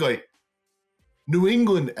 I think like New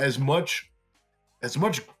England, as much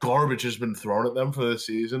garbage has been thrown at them for this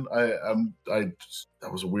season.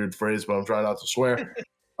 That was a weird phrase, but I'm trying not to swear.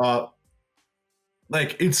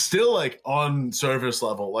 Like it's still like on surface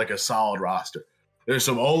level, like a solid roster. There's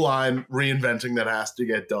some O-line reinventing that has to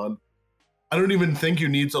get done. I don't even think you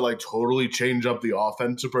need to like totally change up the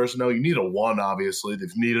offensive personnel. You need a one, obviously.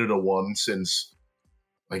 They've needed a one since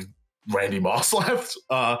like Randy Moss left.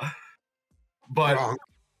 But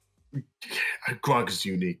Gronk is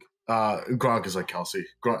unique. Gronk is like Kelsey.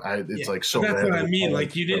 It's like so. That's what I mean.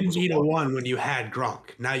 Like you didn't need a one when you had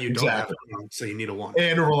Gronk. Now you don't have Gronk, so you need a one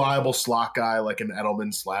and a reliable slot guy like an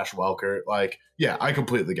Edelman / Welker. Like, yeah, I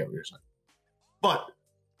completely get what you're saying. But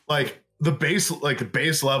like the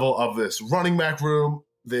base level of this running back room,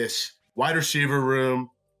 this wide receiver room,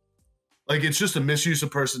 like it's just a misuse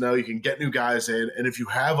of personnel. You can get new guys in, and if you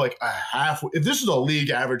have like if this is a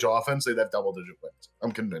league average offense, they'd have double-digit wins.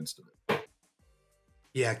 I'm convinced of it.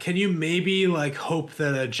 Yeah, can you maybe like hope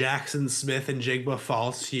that a Jackson Smith and Jigba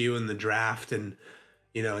falls to you in the draft, and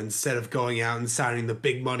instead of going out and signing the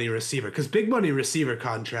big money receiver, because big money receiver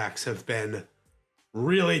contracts have been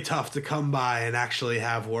really tough to come by and actually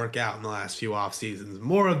have work out in the last few off seasons.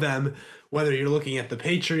 More of them, whether you're looking at the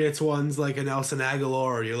Patriots ones like a Nelson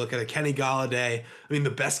Aguilar or you look at a Kenny Golladay. I mean, the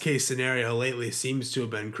best case scenario lately seems to have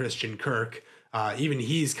been Christian Kirk. Even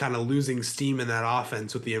he's kind of losing steam in that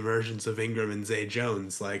offense with the emergence of Ingram and Zay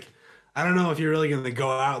Jones. Like, I don't know if you're really going to go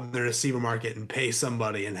out in the receiver market and pay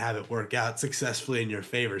somebody and have it work out successfully in your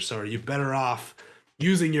favor. So are you better off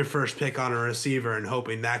using your first pick on a receiver and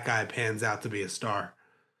hoping that guy pans out to be a star?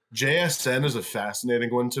 JSN is a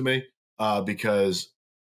fascinating one to me because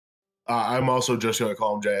I'm also just going to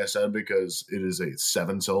call him JSN because it is a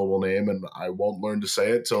 7-syllable name and I won't learn to say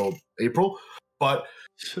it till April. But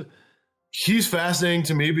he's fascinating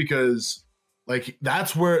to me because like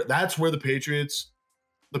that's where the Patriots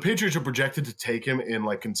are projected to take him in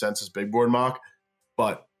like consensus big board mock,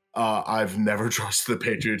 but I've never trusted the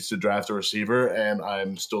Patriots to draft a receiver, and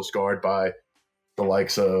I'm still scarred by the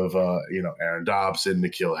likes of Aaron Dobson,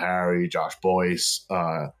 N'Keal Harry, Josh Boyce,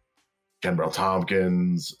 Kenbrell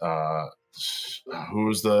Tompkins.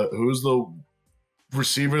 Who's the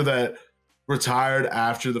receiver that retired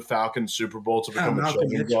after the Falcons Super Bowl to become a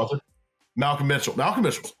Mitchell. Malcolm Mitchell. Malcolm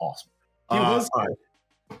Mitchell's awesome. He was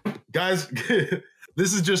guys.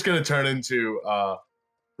 This is just going to turn into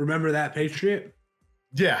remember that Patriot?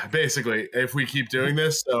 Yeah, basically, if we keep doing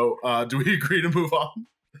this. So do we agree to move on?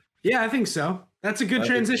 Yeah, I think so. That's a good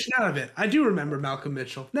transition out of it. I do remember Malcolm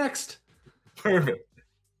Mitchell. Next. Perfect.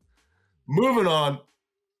 Moving on.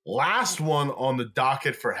 Last one on the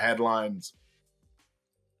docket for headlines.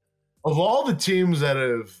 Of all the teams that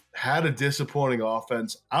have had a disappointing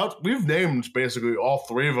offense, we've named basically all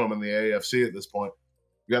three of them in the AFC at this point.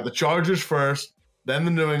 We got the Chargers first, then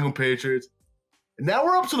the New England Patriots, and now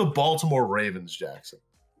we're up to the Baltimore Ravens, Jackson.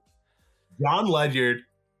 John Ledyard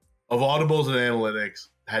of Audibles and Analytics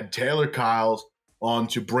had Taylor Kyles on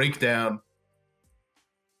to break down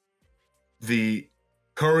the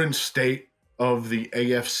current state of the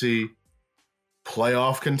AFC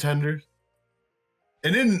playoff contenders.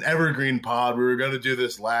 And in an evergreen pod, we were going to do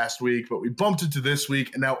this last week, but we bumped it to this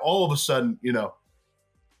week. And now all of a sudden,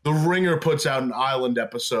 the Ringer puts out an Island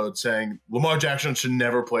episode saying Lamar Jackson should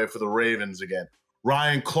never play for the Ravens again.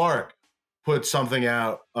 Ryan Clark put something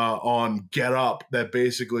out on Get Up that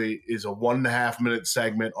basically is a 1.5 minute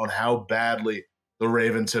segment on how badly the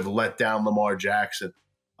Ravens have let down Lamar Jackson.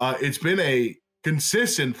 It's been a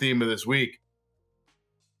consistent theme of this week.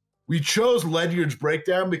 We chose Ledyard's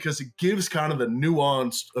breakdown because it gives kind of the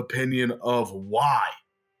nuanced opinion of why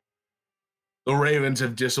the Ravens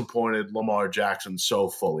have disappointed Lamar Jackson so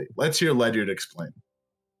fully. Let's hear Ledyard explain.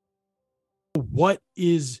 What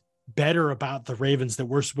is better about the Ravens that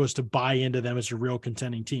we're supposed to buy into them as a real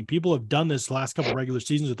contending team? People have done this last couple of regular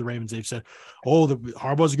seasons with the Ravens. They've said,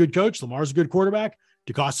 Harbaugh's a good coach. Lamar's a good quarterback.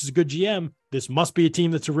 DeCosta's a good GM. This must be a team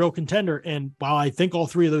that's a real contender. And while I think all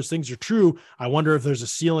three of those things are true, I wonder if there's a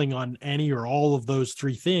ceiling on any or all of those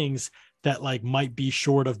three things that might be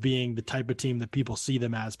short of being the type of team that people see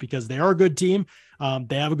them as, because they are a good team.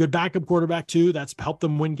 They have a good backup quarterback too. That's helped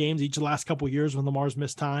them win games each of the last couple of years when Lamar's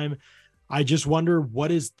missed time. I just wonder what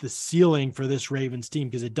is the ceiling for this Ravens team,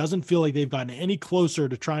 because it doesn't feel like they've gotten any closer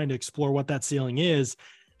to trying to explore what that ceiling is.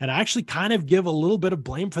 And I actually kind of give a little bit of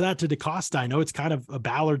blame for that to DeCosta. I know it's kind of a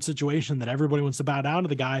Ballard situation that everybody wants to bow down to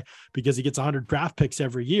the guy because he gets 100 draft picks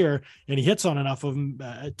every year and he hits on enough of them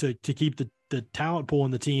to keep the talent pool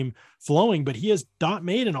in the team flowing, but he has not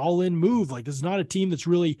made an all-in move. Like, this is not a team that's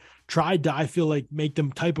really tried to, I feel like, make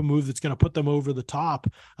them type of move that's going to put them over the top,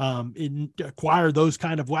 acquire those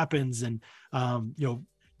kind of weapons and,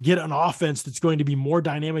 get an offense that's going to be more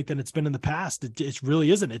dynamic than it's been in the past. It really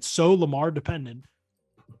isn't. It's so Lamar dependent.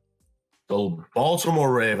 The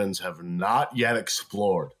Baltimore Ravens have not yet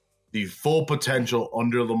explored the full potential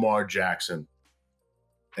under Lamar Jackson.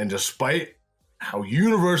 And despite how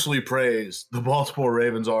universally praised the Baltimore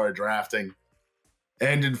Ravens are at drafting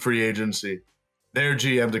and in free agency, their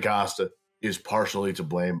GM DeCosta is partially to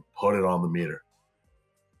blame. Put it on the meter.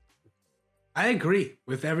 I agree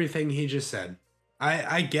with everything he just said.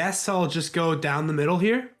 I guess I'll just go down the middle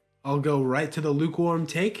here. I'll go right to the lukewarm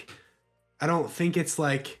take. I don't think it's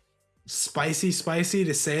like spicy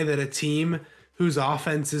to say that a team whose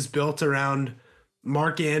offense is built around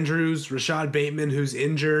Mark Andrews, Rashad Bateman, who's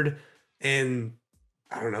injured, and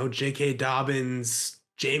I don't know, J.K. Dobbins,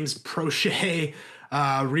 James Prochet,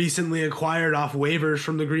 recently acquired off waivers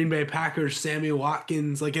from the Green Bay Packers, Sammy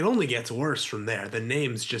Watkins. Like, it only gets worse from there. The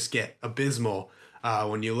names just get abysmal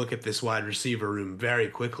when you look at this wide receiver room very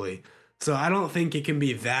quickly. So I don't think it can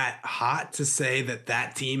be that hot to say that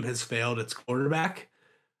that team has failed its quarterback.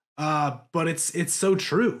 But it's so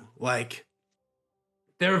true. Like,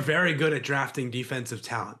 they're very good at drafting defensive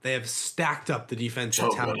talent. They have stacked up the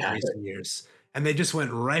defensive talent in recent years. And they just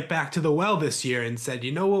went right back to the well this year and said,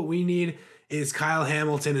 you know what we need is Kyle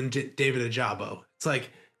Hamilton and David Ajabo. It's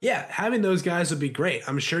like, yeah, having those guys would be great.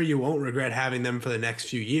 I'm sure you won't regret having them for the next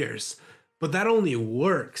few years. But that only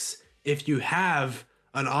works if you have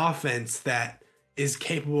an offense that is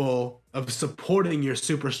capable of supporting your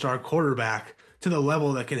superstar quarterback to the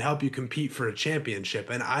level that can help you compete for a championship.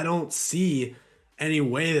 And I don't see any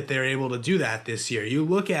way that they're able to do that this year. You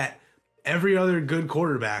look at every other good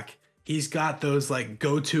quarterback, he's got those like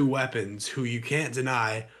go-to weapons who you can't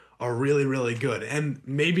deny are really, really good. And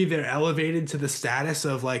maybe they're elevated to the status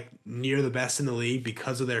of like near the best in the league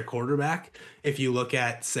because of their quarterback. If you look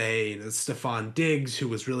at, say, Stephon Diggs, who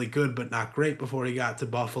was really good but not great before he got to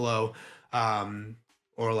Buffalo,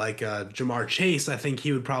 or like Jamar Chase, I think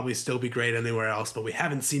he would probably still be great anywhere else, but we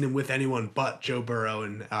haven't seen him with anyone but Joe Burrow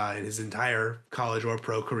in his entire college or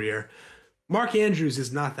pro career. Mark Andrews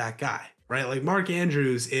is not that guy, right? Like, Mark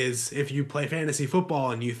Andrews is, if you play fantasy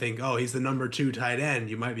football and you think, oh, he's the number 2 tight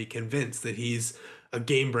end, you might be convinced that he's a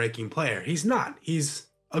game-breaking player. He's not. He's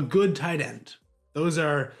a good tight end. Those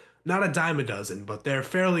are not a dime a dozen, but they're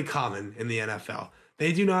fairly common in the NFL.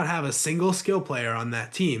 They do not have a single skill player on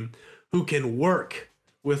that team who can work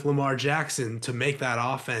with Lamar Jackson to make that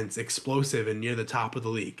offense explosive and near the top of the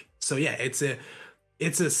league. So yeah, it's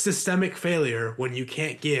a systemic failure when you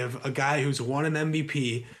can't give a guy who's won an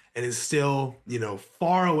MVP and is still,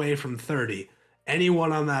 far away from 30,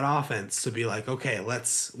 anyone on that offense to be like, okay,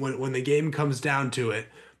 let's, when the game comes down to it,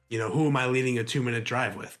 who am I leading a 2-minute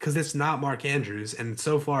drive with? Because it's not Mark Andrews, and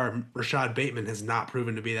so far Rashad Bateman has not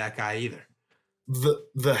proven to be that guy either.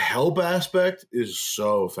 The help aspect is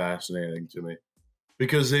so fascinating to me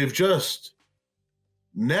because they've just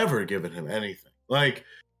never given him anything. Like,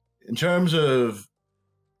 in terms of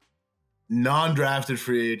non-drafted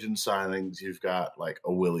free agent signings, you've got like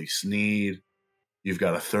a Willie Snead, you've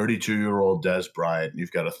got a 32-year-old Des Bryant,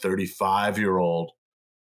 you've got a 35-year-old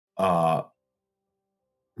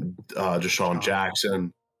Deshaun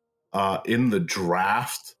Jackson. In the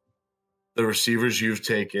draft, the receivers you've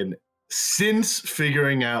taken since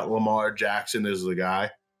figuring out Lamar Jackson is the guy,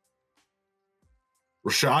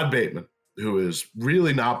 Rashad Bateman, who has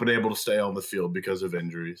really not been able to stay on the field because of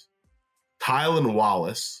injuries, Tylan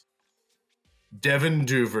Wallace, Devin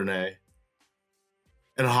Duvernay,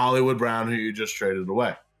 and Hollywood Brown, who you just traded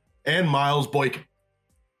away, and Miles Boykin.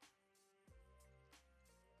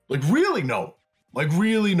 Really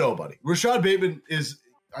nobody. Rashad Bateman is,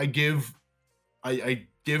 I give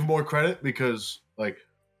more credit because,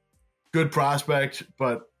 good prospect,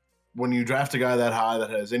 but when you draft a guy that high that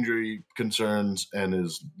has injury concerns and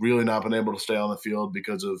is really not been able to stay on the field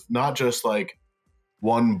because of not just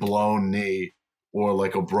one blown knee or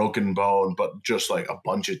a broken bone, but just a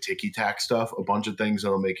bunch of ticky-tack stuff, a bunch of things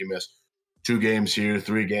that'll make you miss 2 games here,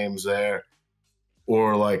 3 games there,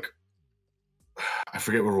 or I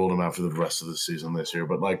forget what ruled him out for the rest of the season this year,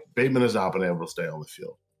 but Bateman has not been able to stay on the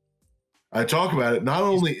field. I talk about it, not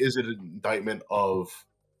only is it an indictment of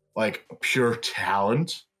pure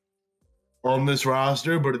talent on this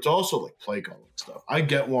roster, but it's also play calling stuff. I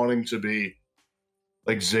get wanting to be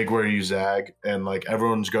like zig where you zag, and like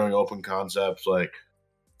everyone's going open concepts, like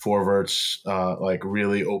forwards, like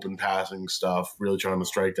really open passing stuff, really trying to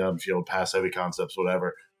strike downfield, pass heavy concepts,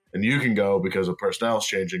 whatever. And you can go because the personnel's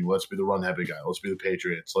changing. Let's be the run heavy guy. Let's be the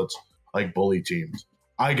Patriots. Let's like bully teams.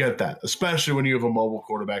 I get that, especially when you have a mobile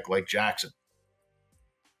quarterback like Jackson.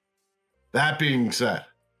 That being said,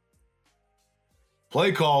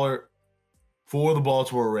 play caller for the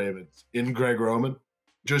Baltimore Ravens in Greg Roman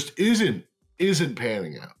just isn't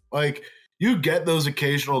panning out. Like, you get those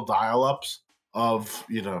occasional dial-ups of,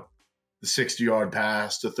 you know, the 60-yard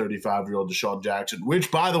pass to 35-year-old Deshaun Jackson,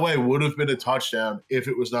 which, by the way, would have been a touchdown if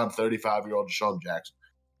it was not 35-year-old Deshaun Jackson.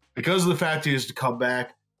 Because of the fact he has to come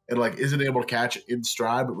back and, like, isn't able to catch it in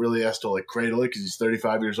stride, but really has to, like, cradle it because he's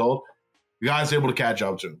 35 years old, the guy's able to catch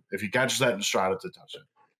up to him. If he catches that in stride, it's a touchdown.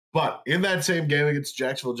 But in that same game against the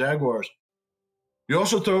Jacksonville Jaguars, you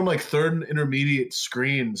also throw him, like, third and intermediate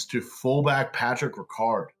screens to fullback Patrick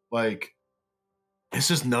Ricard. Like,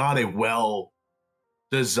 this is not a well-designed,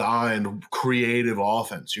 creative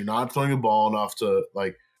offense. You're not throwing the ball enough to,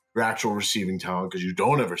 like, your actual receiving talent because you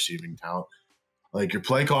don't have receiving talent. Like, your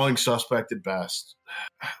play calling suspect at best.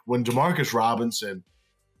 When Demarcus Robinson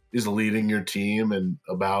is leading your team and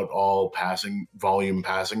about all volume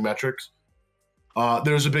passing metrics,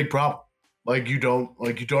 there's a big problem. You don't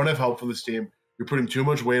have help for this team. You're putting too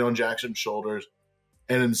much weight on Jackson's shoulders.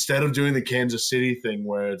 And instead of doing the Kansas City thing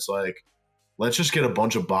where it's like, let's just get a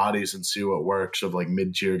bunch of bodies and see what works of like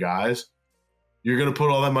mid-tier guys, you're going to put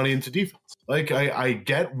all that money into defense. Like, I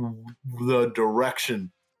get the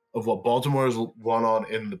direction of what Baltimore has run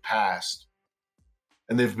on in the past,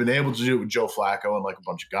 and they've been able to do it with Joe Flacco and like a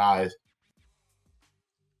bunch of guys.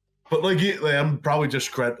 But like I'm probably there's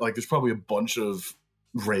probably a bunch of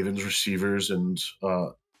Ravens receivers and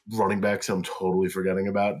running backs I'm totally forgetting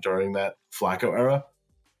about during that Flacco era.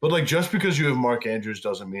 But like, just because you have Mark Andrews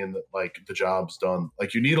doesn't mean that like the job's done.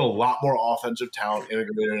 Like, you need a lot more offensive talent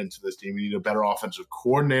integrated into this team. You need a better offensive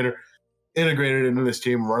coordinator integrated into this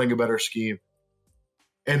team, running a better scheme.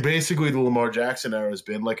 And basically the Lamar Jackson era has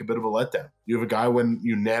been like a bit of a letdown. You have a guy win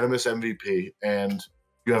unanimous MVP and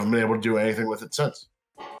you haven't been able to do anything with it since.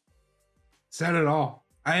 Said it all.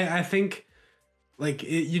 I think like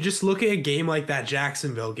you just look at a game like that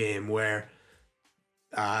Jacksonville game where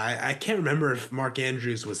I can't remember if Mark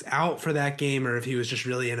Andrews was out for that game or if he was just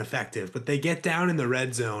really ineffective, but they get down in the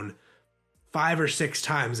red zone 5 or 6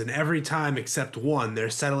 times, and every time except one, they're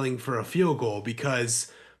settling for a field goal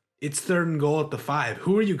because it's 3rd and goal at the 5.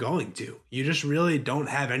 Who are you going to? You just really don't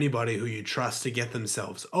have anybody who you trust to get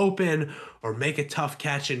themselves open or make a tough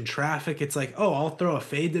catch in traffic. It's like, oh, I'll throw a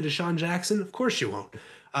fade to Deshaun Jackson. Of course you won't.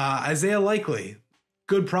 Isaiah Likely,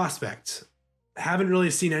 good prospect. Haven't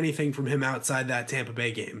really seen anything from him outside that Tampa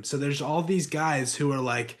Bay game. So there's all these guys who are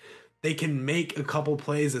like, they can make a couple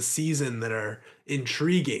plays a season that are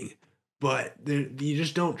intriguing, but you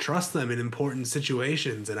just don't trust them in important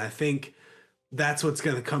situations. And I think that's what's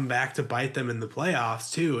going to come back to bite them in the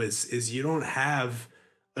playoffs too, is you don't have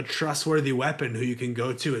a trustworthy weapon who you can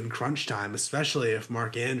go to in crunch time, especially if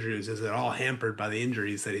Mark Andrews is at all hampered by the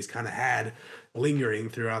injuries that he's kind of had lingering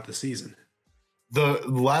throughout the season. The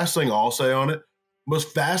last thing I'll say on it,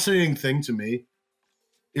 most fascinating thing to me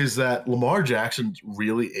is that Lamar Jackson's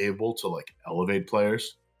really able to like elevate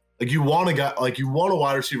players. Like, you want a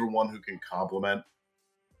wide receiver one who can complement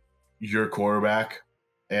your quarterback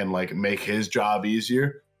and like make his job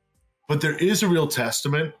easier. But there is a real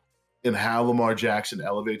testament in how Lamar Jackson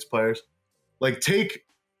elevates players. Like, take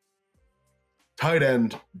tight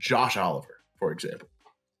end Josh Oliver, for example.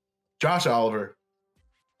 Josh Oliver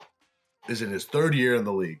is in his 3rd year in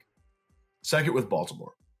the league, 2nd with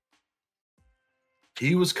Baltimore.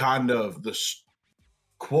 He was kind of the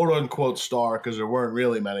quote-unquote star, because there weren't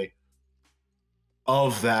really many,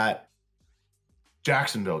 of that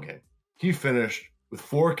Jacksonville game. He finished with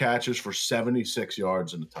 4 catches for 76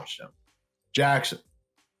 yards and a touchdown. Jackson,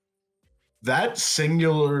 that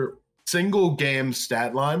single game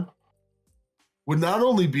stat line would not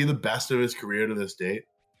only be the best of his career to this date,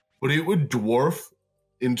 but it would dwarf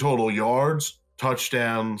in total yards,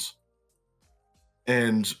 touchdowns,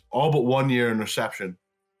 and all but 1 year interception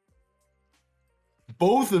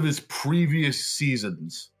both of his previous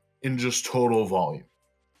seasons in just total volume.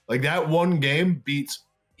 Like, that one game beats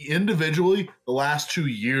individually the last 2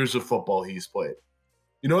 years of football he's played.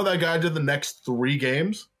 You know what that guy did the next 3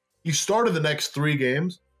 games? He started the next 3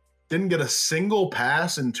 games, didn't get a single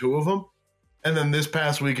pass in 2 of them, and then this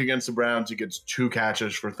past week against the Browns, he gets 2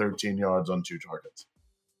 catches for 13 yards on 2 targets.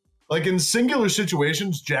 Like, in singular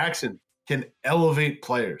situations, Jackson can elevate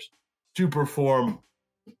players to perform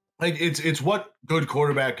Like it's what good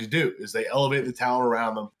quarterbacks do is they elevate the talent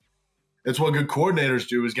around them. It's what good coordinators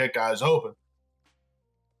do is get guys open.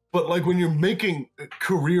 But like when you're making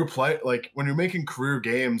career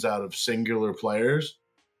games out of singular players,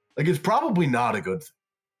 like it's probably not a good thing.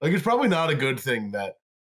 Like it's probably not a good thing that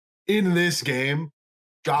in this game,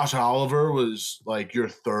 Josh Oliver was like your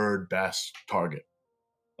third best target.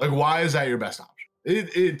 Like why is that your best option?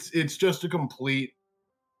 It's just a complete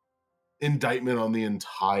indictment on the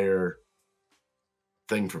entire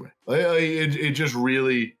thing for me. It just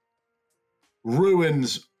really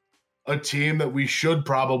ruins a team that we should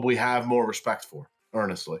probably have more respect for,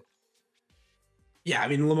 honestly. Yeah, I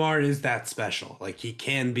mean, Lamar is that special. Like, he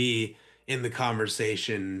can be in the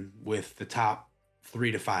conversation with the top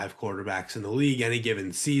 3 to 5 quarterbacks in the league any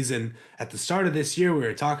given season. At the start of this year, we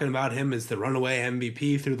were talking about him as the runaway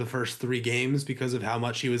MVP through the first 3 games because of how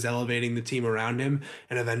much he was elevating the team around him.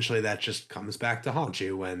 And eventually that just comes back to haunt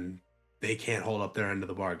you when they can't hold up their end of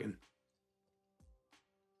the bargain.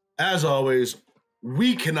 As always,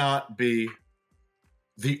 we cannot be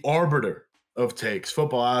the arbiter of takes.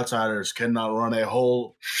 Football Outsiders cannot run a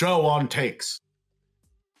whole show on takes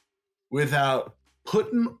without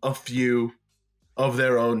putting a few of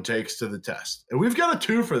their own takes to the test. And we've got a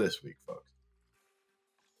 2 for this week, folks.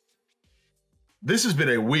 This has been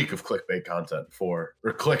a week of clickbait content or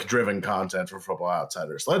click-driven content for Football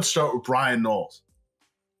Outsiders. Let's start with Brian Knowles,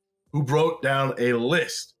 who wrote down a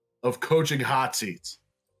list of coaching hot seats,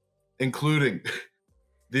 including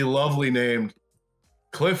the lovely named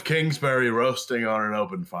Cliff Kingsbury roasting on an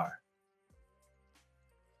open fire.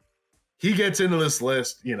 He gets into this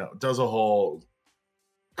list, does a whole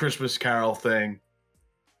Christmas Carol thing,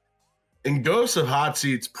 and goes to hot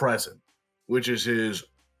seats present, which is his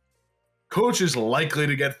coach is likely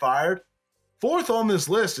to get fired. 4th on this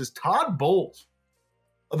list is Todd Bowles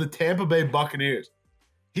of the Tampa Bay Buccaneers.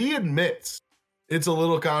 He admits it's a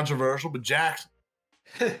little controversial, but Jackson,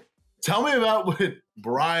 tell me about what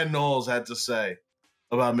Brian Knowles had to say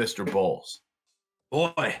about Mr. Bowles.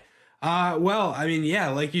 Boy. Well, I mean, yeah,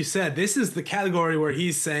 like you said, this is the category where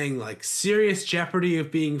he's saying like serious jeopardy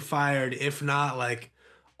of being fired, if not like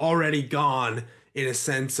already gone, in a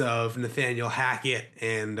sense of Nathaniel Hackett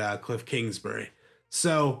and Cliff Kingsbury.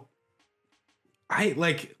 So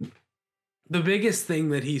the biggest thing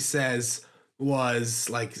that he says was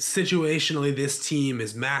like situationally, this team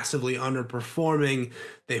is massively underperforming.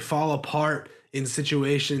 They fall apart in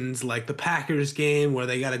situations like the Packers game where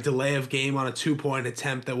they got a delay of game on a 2-point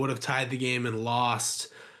attempt that would have tied the game and lost.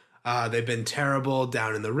 They've been terrible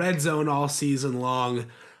down in the red zone all season long.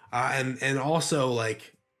 And also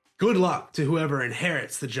like good luck to whoever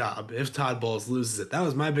inherits the job if Todd Bowles loses it. That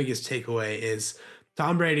was my biggest takeaway is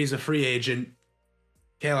Tom Brady's a free agent.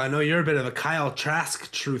 Kayla, I know you're a bit of a Kyle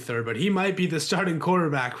Trask truther, but he might be the starting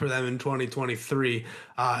quarterback for them in 2023.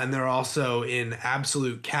 And they're also in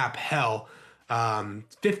absolute cap hell.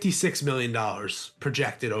 $56 million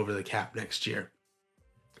projected over the cap next year.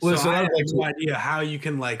 Listen, so I have no idea how you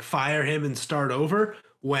can like fire him and start over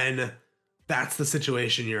when that's the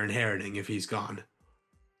situation you're inheriting if he's gone.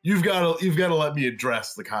 You've got to let me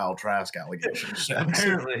address the Kyle Trask allegations.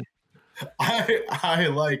 Apparently. I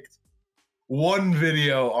liked one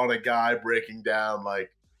video on a guy breaking down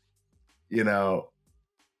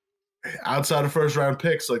outside of first round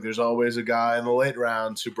picks, like there's always a guy in the late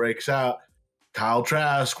rounds who breaks out. Kyle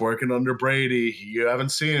Trask working under Brady. You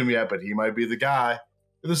haven't seen him yet, but he might be the guy.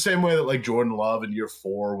 In the same way that like Jordan Love in year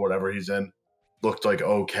 4, whatever he's in, looked like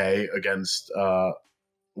okay against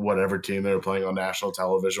whatever team they were playing on national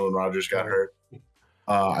television when Rodgers got hurt.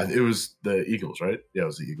 It was the Eagles, right? Yeah, it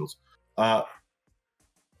was the Eagles.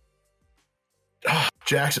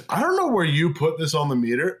 Jackson, I don't know where you put this on the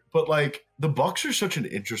meter, but like the Bucs are such an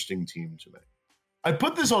interesting team to me. I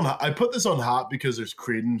put this on hot because there's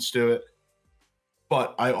credence to it.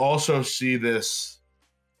 But I also see this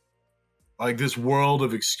world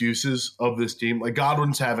of excuses of this team. Like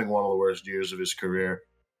Godwin's having one of the worst years of his career.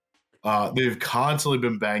 They've constantly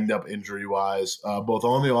been banged up injury-wise, both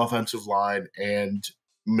on the offensive line and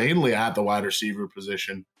mainly at the wide receiver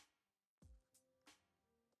position.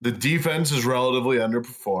 The defense is relatively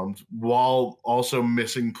underperformed while also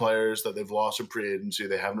missing players that they've lost in free agency.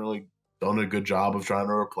 They haven't really done a good job of trying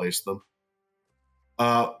to replace them.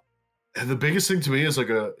 And the biggest thing to me is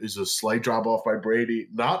a slight drop off by Brady,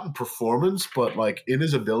 not in performance, but like in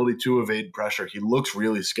his ability to evade pressure. He looks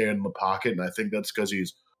really scared in the pocket, and I think that's because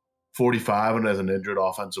he's 45 and has an injured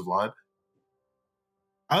offensive line.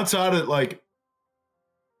 Outside of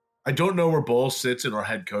I don't know where Bowles sits in our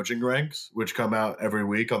head coaching ranks, which come out every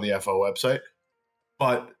week on the FO website,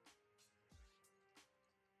 but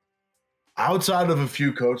outside of a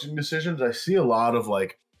few coaching decisions, I see a lot of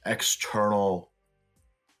like external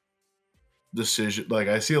decision. Like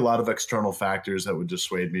I see a lot of external factors that would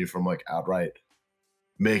dissuade me from like outright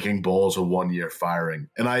making Bowles a 1-year firing.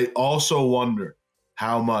 And I also wonder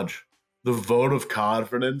how much the vote of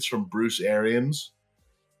confidence from Bruce Arians,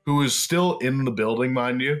 who is still in the building,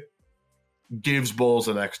 mind you, gives Bowles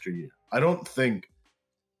an extra year. I don't think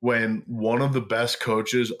when one of the best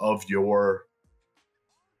coaches of your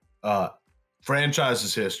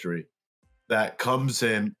franchise's history that comes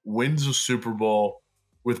in, wins a Super Bowl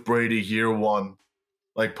with Brady year one,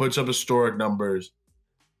 like puts up historic numbers,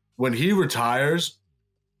 when he retires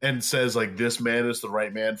and says like this man is the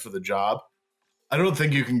right man for the job, I don't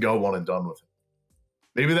think you can go one and done with him.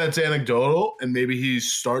 Maybe that's anecdotal and maybe he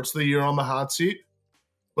starts the year on the hot seat,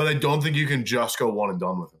 but I don't think you can just go one and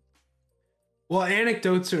done with him. Well,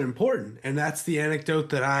 anecdotes are important, and that's the anecdote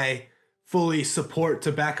that I fully support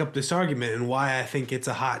to back up this argument, and why I think it's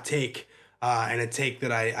a hot take and a take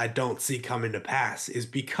that I don't see coming to pass is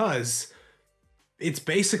because it's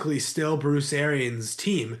basically still Bruce Arians'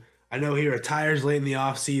 team. I know he retires late in the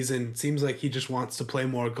offseason. Seems like he just wants to play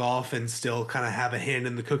more golf and still kind of have a hand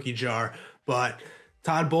in the cookie jar, but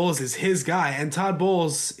Todd Bowles is his guy, and Todd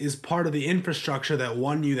Bowles is part of the infrastructure that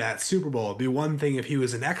won you that Super Bowl. It'd be one thing if he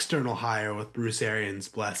was an external hire with Bruce Arians'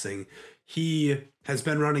 blessing. He has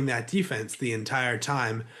been running that defense the entire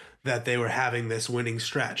time that they were having this winning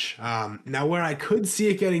stretch. Now, where I could see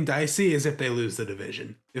it getting dicey is if they lose the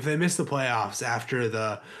division. If they miss the playoffs after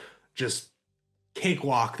the just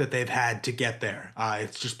cakewalk that they've had to get there.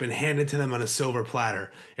 It's just been handed to them on a silver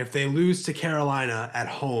platter. If they lose to Carolina at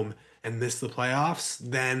home and miss the playoffs,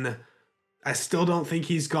 then I still don't think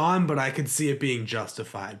he's gone, but I could see it being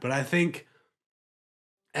justified. But I think,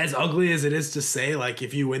 as ugly as it is to say, like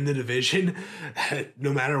if you win the division,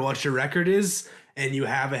 no matter what your record is, and you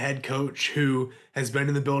have a head coach who has been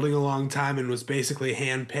in the building a long time and was basically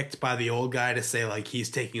handpicked by the old guy to say like he's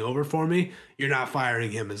taking over for me, you're not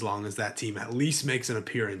firing him as long as that team at least makes an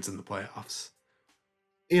appearance in the playoffs.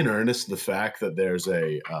 In earnest, the fact that there's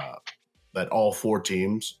that all 4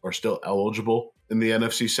 teams are still eligible in the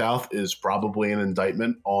NFC South is probably an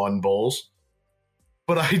indictment on Bowles.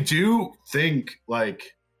 But I do think,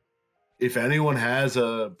 like, if anyone has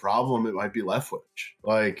a problem, it might be Leftwich.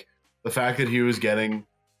 Like, the fact that he was getting,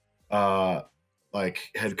 like,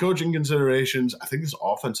 head coaching considerations, I think this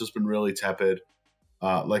offense has been really tepid.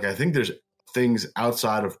 I think there's things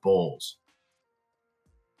outside of Bowles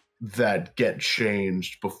that get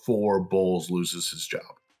changed before Bowles loses his job.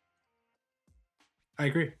 I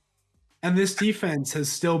agree. And this defense has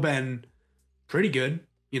still been pretty good,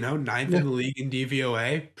 ninth in the league in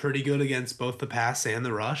DVOA, pretty good against both the pass and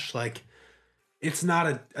the rush. Like, it's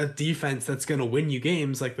not a defense that's going to win you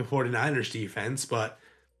games like the 49ers defense, but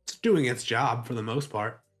it's doing its job for the most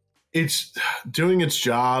part. It's doing its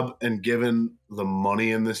job, and given the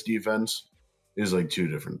money in this defense is like 2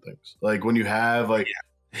 different things. Like when you have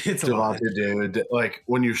it's Devontae David, like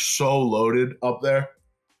when you're so loaded up there,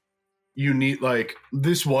 you need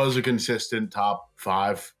this was a consistent top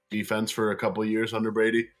 5 defense for a couple of years under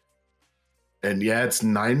Brady. And yeah, it's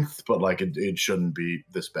 9th, but it shouldn't be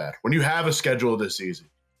this bad. When you have a schedule this easy,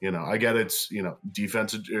 I get it's,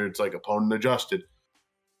 defense, or it's like opponent adjusted.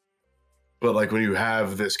 But when you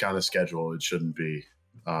have this kind of schedule, it shouldn't be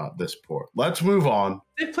this poor. Let's move on.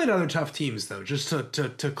 They've played other tough teams though, just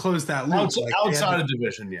to close that loop. Outside of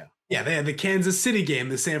division, yeah. Yeah, they had the Kansas City game,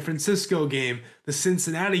 the San Francisco game, the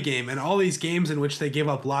Cincinnati game, and all these games in which they give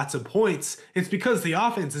up lots of points. It's because the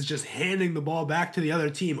offense is just handing the ball back to the other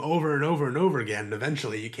team over and over and over again. And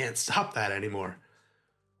eventually you can't stop that anymore.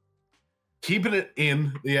 Keeping it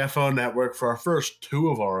in the FO network for our first 2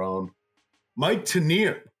 of our own, Mike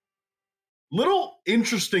Tanier. Little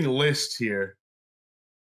interesting list here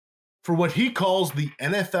for what he calls the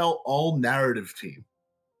NFL all-narrative team.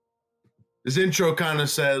 His intro kind of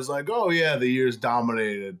says, oh, yeah, the year's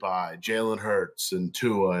dominated by Jalen Hurts and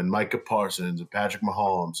Tua and Micah Parsons and Patrick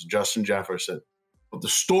Mahomes and Justin Jefferson. But the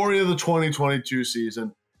story of the 2022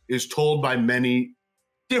 season is told by many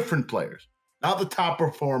different players. Not the top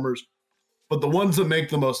performers, but the ones that make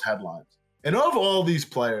the most headlines. And of all these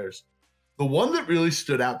players, the one that really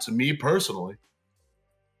stood out to me personally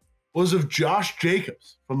was of Josh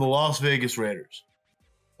Jacobs from the Las Vegas Raiders.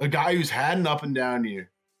 A guy who's had an up and down year.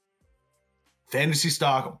 Fantasy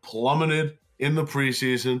stock plummeted in the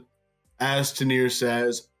preseason, as Tanier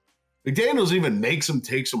says. McDaniels even makes him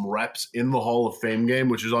take some reps in the Hall of Fame game,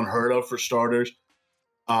 which is unheard of for starters.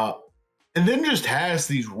 And then just has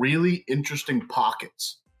these really interesting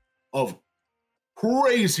pockets of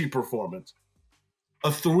crazy performance. a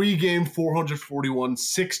 3-game 441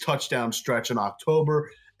 6-touchdown stretch in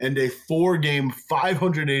October, and a 4-game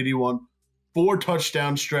 581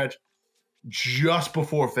 4-touchdown stretch just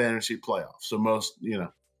before fantasy playoffs. So most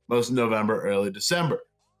November, early December.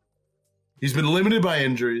 He's been limited by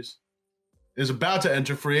injuries, is about to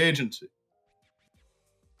enter free agency.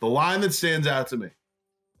 The line that stands out to me: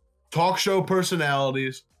 talk show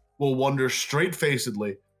personalities will wonder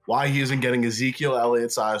straight-facedly why he isn't getting Ezekiel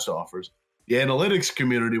Elliott-sized offers. The analytics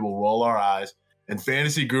community will roll our eyes, and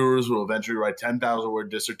fantasy gurus will eventually write 10,000-word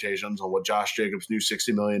dissertations on what Josh Jacobs' new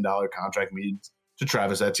 $60 million contract means to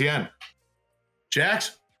Travis Etienne.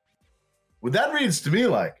 Jax, what that reads to me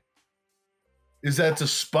like is that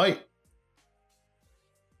despite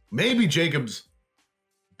maybe Jacobs'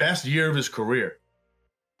 best year of his career,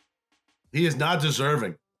 he is not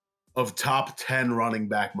deserving of top 10 running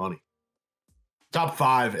back money. Top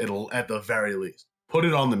 5 at the very least. Put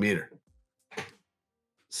it on the meter.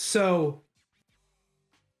 So,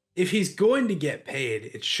 if he's going to get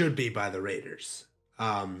paid, it should be by the Raiders.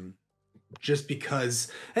 Just because,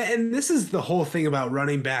 and this is the whole thing about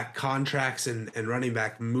running back contracts and running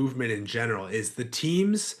back movement in general, is the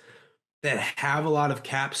teams that have a lot of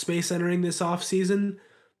cap space entering this offseason,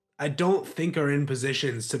 I don't think are in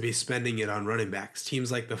positions to be spending it on running backs.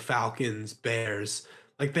 Teams like the Falcons, Bears,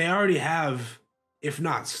 like they already have, if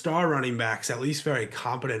not star running backs, at least very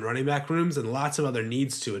competent running back rooms and lots of other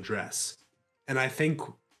needs to address. And I think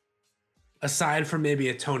aside from maybe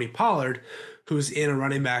a Tony Pollard, who's in a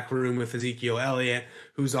running back room with Ezekiel Elliott,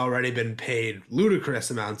 who's already been paid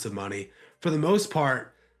ludicrous amounts of money, for the most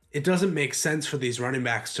part, it doesn't make sense for these running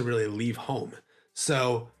backs to really leave home.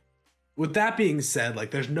 So with that being said,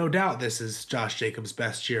 like there's no doubt this is Josh Jacobs'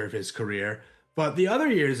 best year of his career, but the other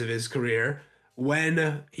years of his career,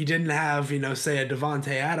 when he didn't have, say a Devontae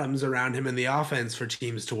Adams around him in the offense for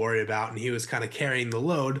teams to worry about, and he was kind of carrying the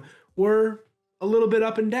load, were a little bit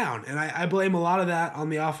up and down. And I blame a lot of that on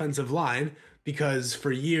the offensive line, because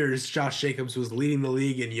for years, Josh Jacobs was leading the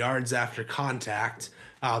league in yards after contact,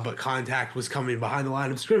 but contact was coming behind the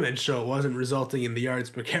line of scrimmage, so it wasn't resulting in the yards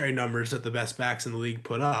per carry numbers that the best backs in the league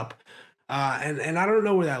put up. And I don't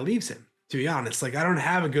know where that leaves him, to be honest. Like, I don't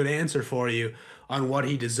have a good answer for you on what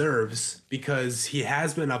he deserves, because he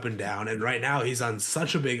has been up and down, and right now he's on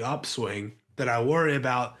such a big upswing that I worry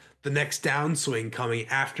about the next downswing coming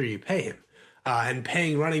after you pay him. And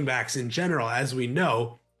paying running backs in general, as we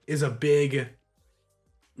know, is a big,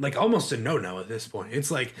 like almost a no-no at this point.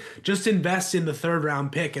 It's like, just invest in the 3rd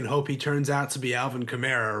round pick and hope he turns out to be Alvin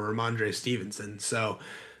Kamara or Ramondre Stevenson. So,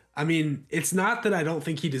 I mean, it's not that I don't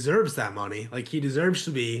think he deserves that money. Like, he deserves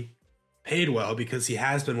to be paid well because he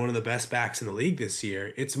has been one of the best backs in the league this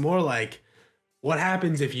year. It's more like, what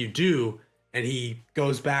happens if you do and he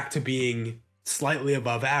goes back to being slightly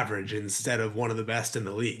above average instead of one of the best in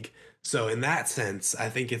the league? So in that sense, I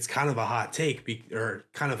think it's kind of a hot take or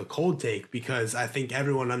kind of a cold take, because I think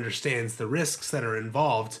everyone understands the risks that are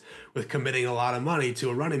involved with committing a lot of money to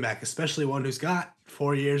a running back, especially one who's got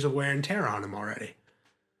 4 years of wear and tear on him already.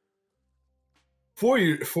 4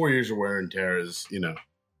 years of wear and tear is,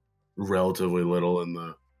 relatively little in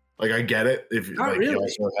the, like, I get it. If Not like really. you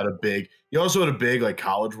also had a big like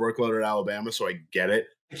college workload at Alabama, so I get it.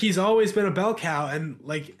 He's always been a bell cow, and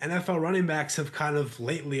like NFL running backs have kind of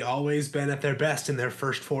lately always been at their best in their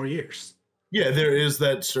first 4 years. Yeah, there is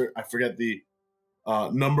that. I forget the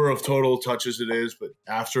number of total touches it is, but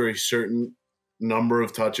after a certain number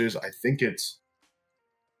of touches, I want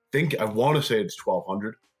to say it's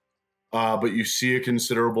 1,200. But you see a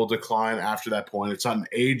considerable decline after that point. It's not an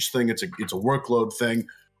age thing; it's a workload thing,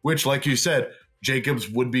 which, like you said, Jacobs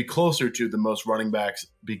would be closer to than most running backs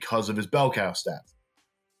because of his bell cow stats.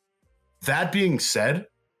 That being said,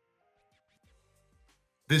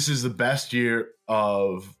 this is the best year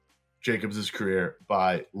of Jacobs' career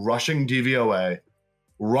by rushing DVOA,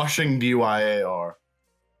 rushing DYAR,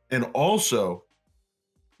 and also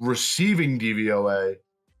receiving DVOA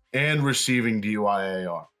and receiving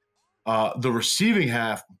DYAR. The receiving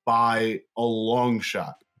half by a long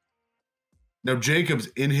shot. Now, Jacobs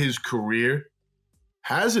in his career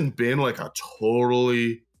hasn't been like a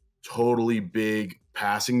totally big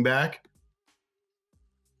passing back.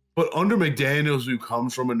 But under McDaniels, who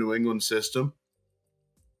comes from a New England system,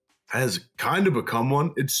 has kind of become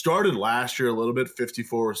one. It started last year a little bit,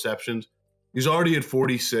 54 receptions. He's already at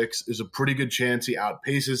 46. There's a pretty good chance he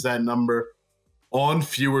outpaces that number on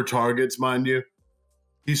fewer targets, mind you.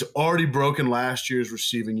 He's already broken last year's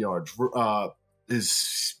receiving yards,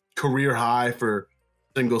 his career high for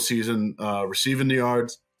single season receiving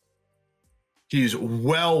yards. He's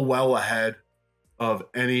well ahead of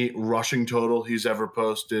any rushing total he's ever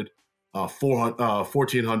posted.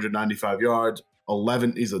 1,495 yards,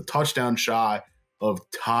 11. He's a touchdown shy of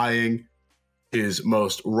tying his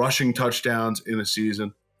most rushing touchdowns in a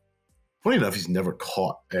season. Funny enough, he's never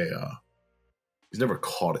caught a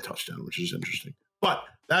touchdown, which is interesting. But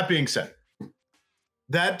that being said,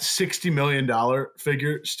 that $60 million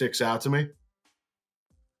figure sticks out to me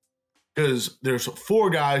because there's 4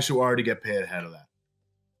 guys who already get paid ahead of that.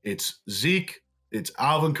 It's Zeke, it's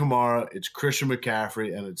Alvin Kamara, it's Christian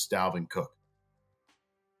McCaffrey, and it's Dalvin Cook.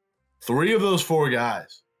 3 of those 4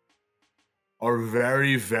 guys are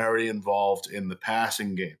very, very involved in the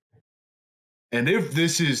passing game. And if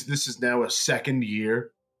this is now a second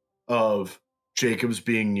year of Jacobs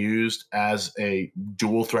being used as a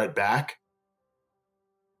dual threat back,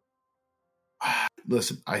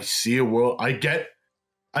 listen, I see a world. I get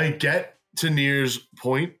Tanir's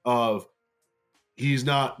point of he's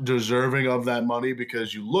not deserving of that money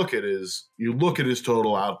because you look at his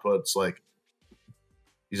total outputs. Like,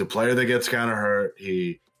 he's a player that gets kind of hurt.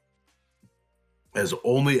 He has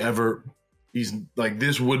only ever he's like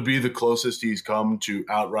this would be the closest he's come to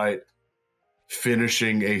outright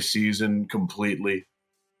finishing a season completely.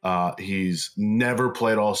 He's never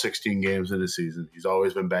played all 16 games in a season. He's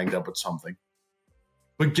always been banged up with something.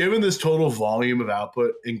 But given this total volume of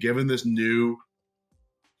output and given this new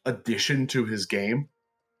addition to his game,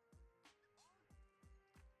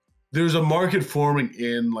 there's a market forming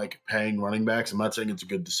in like paying running backs. I'm not saying it's a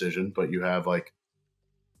good decision, but you have like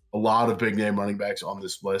a lot of big name running backs on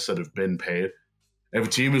this list that have been paid. If a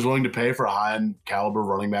team is willing to pay for a high-end caliber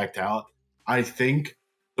running back talent, I think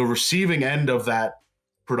the receiving end of that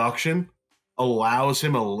production allows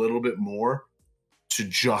him a little bit more to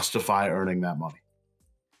justify earning that money.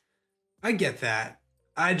 I get that.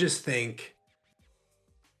 I just think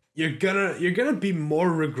you're gonna be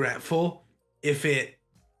more regretful if it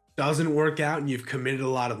doesn't work out and you've committed a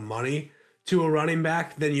lot of money to a running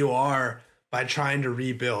back than you are by trying to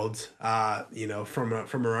rebuild, from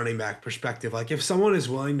a running back perspective. Like, if someone is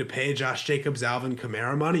willing to pay Josh Jacobs, Alvin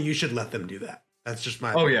Kamara money, you should let them do that. That's just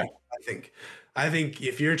my opinion. Yeah. I think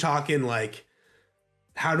if you're talking like,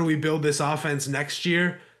 how do we build this offense next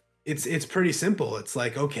year? It's pretty simple. It's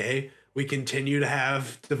like, okay, we continue to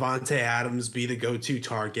have Devontae Adams be the go-to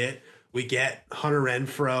target. We get Hunter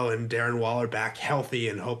Renfrow and Darren Waller back healthy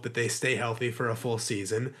and hope that they stay healthy for a full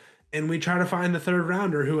season. And we try to find the third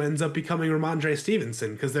rounder who ends up becoming Ramondre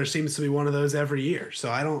Stevenson, because there seems to be one of those every year. So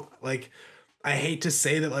I hate to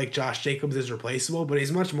say that like Josh Jacobs is replaceable, but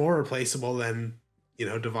he's much more replaceable than,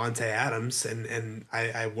 Devontae Adams. And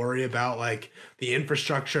I worry about like the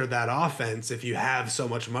infrastructure of that offense if you have so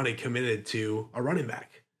much money committed to a running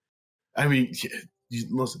back. I mean,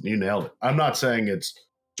 listen, you nailed it. I'm not saying it's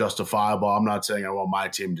justifiable. I'm not saying I want my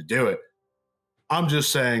team to do it. I'm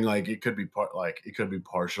just saying like it could be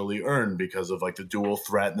partially earned because of like the dual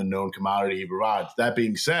threat and the known commodity he provides. That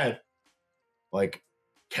being said, like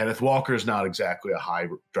Kenneth Walker is not exactly a high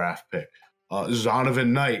draft pick. Zonovan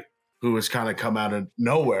Knight, who has kind of come out of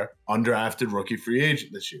nowhere, undrafted rookie free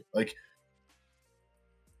agent this year. Like,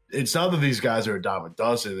 it's not that these guys are a dime a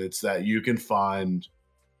dozen. It's that you can find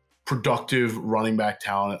productive running back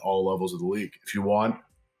talent at all levels of the league. If you want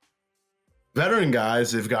veteran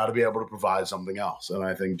guys, they've got to be able to provide something else. And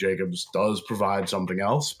I think Jacobs does provide something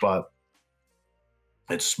else, but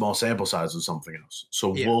it's a small sample size of something else. So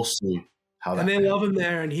We'll see how that. And they love him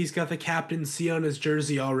there, and he's got the captain C on his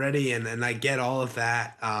jersey already, and I get all of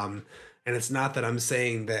that. And it's not that I'm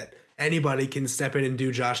saying that anybody can step in and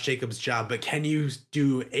do Josh Jacobs' job, but can you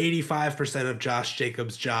do 85% of Josh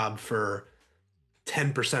Jacobs' job for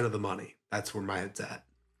 10% of the money? That's where my head's at.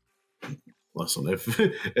 Listen,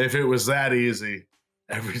 if it was that easy,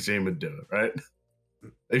 every team would do it, right?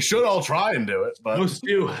 They should all try and do it, but most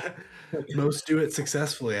do. Most do it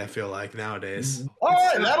successfully, I feel like, nowadays. All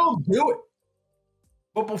right, that'll do it.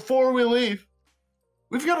 But before we leave,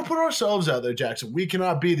 we've got to put ourselves out there, Jackson. We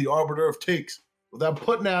cannot be the arbiter of takes without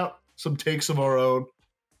putting out some takes of our own.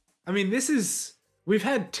 I mean, we've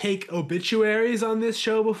had take obituaries on this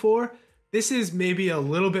show before. This is maybe a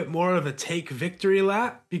little bit more of a take victory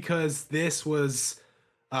lap because this was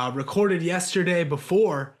recorded yesterday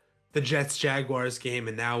before the Jets-Jaguars game,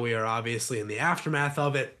 and now we are obviously in the aftermath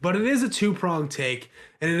of it. But it is a two-pronged take,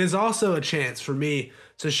 and it is also a chance for me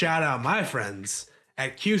to shout out my friends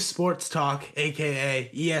at Q Sports Talk, a.k.a.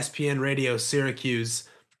 ESPN Radio Syracuse.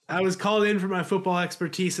 I was called in for my football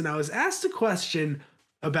expertise, and I was asked a question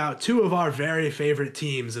about two of our very favorite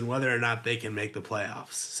teams and whether or not they can make the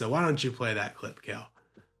playoffs. So why don't you play that clip, Kel?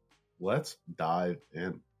 Let's dive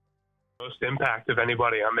in. Most impact of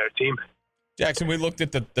anybody on their team. Jackson, we looked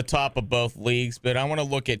at the top of both leagues, but I want to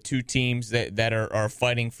look at two teams that are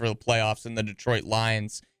fighting for the playoffs in the Detroit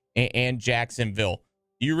Lions and Jacksonville.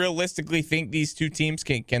 Do you realistically think these two teams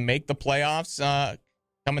can make the playoffs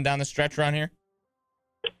coming down the stretch around here?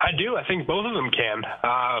 I do. I think both of them can.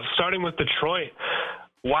 Starting with Detroit,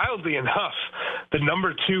 wildly enough, the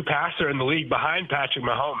number 2 passer in the league behind Patrick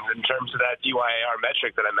Mahomes in terms of that DYAR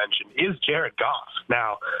metric that I mentioned is Jared Goff.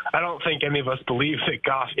 Now, I don't think any of us believe that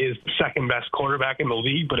Goff is the second best quarterback in the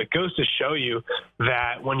league, but it goes to show you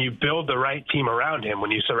that when you build the right team around him,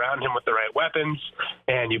 when you surround him with the right weapons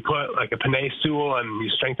and you put like a Penei Sewell and you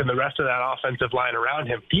strengthen the rest of that offensive line around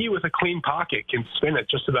him, he with a clean pocket can spin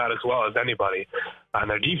it just about as well as anybody. And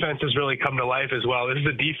their defense has really come to life as well. This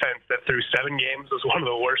is a defense that through 7 games was one of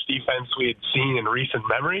the worst defense we had seen in recent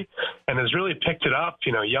memory and has really picked it up.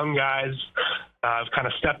 You know, young guys have kind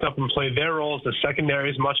of stepped up and played their roles. The secondary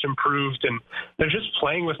is much improved, and they're just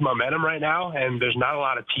playing with momentum right now, and there's not a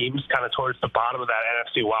lot of teams kind of towards the bottom of that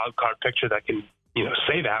NFC wildcard picture that can, you know,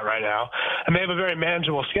 say that right now. And they have a very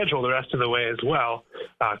manageable schedule the rest of the way as well.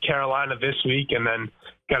 Carolina this week, and then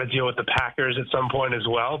got to deal with the Packers at some point as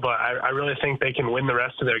well. But I really think they can win the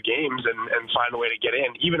rest of their games and find a way to get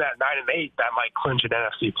in. Even at 9-8, that might clinch an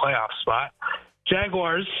NFC playoff spot.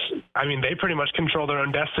 Jaguars, I mean, they pretty much control their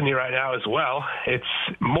own destiny right now as well. It's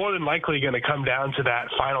more than likely going to come down to that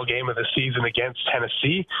final game of the season against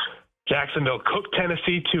Tennessee. Jacksonville cooked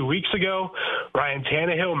Tennessee 2 weeks ago. Ryan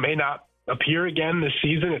Tannehill may not appear again this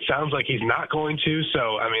season. It sounds like he's not going to.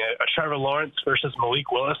 So, I mean, a Trevor Lawrence versus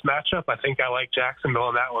Malik Willis matchup, I think I like Jacksonville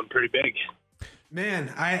on that one pretty big.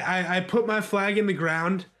 Man, I put my flag in the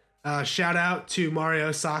ground. Shout out to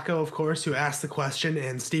Mario Sacco, of course, who asked the question,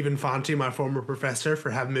 and Stephen Fonte, my former professor,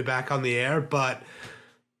 for having me back on the air. But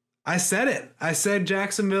I said it. I said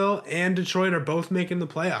Jacksonville and Detroit are both making the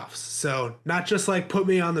playoffs. So not just like put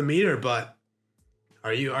me on the meter, but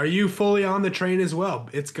are you fully on the train as well?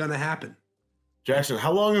 It's gonna happen. Jackson,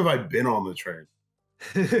 how long have I been on the train?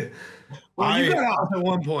 Well, you got off at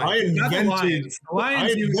one point. I invented the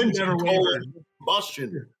Lions never wavered.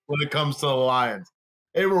 Combustion when it comes to the Lions.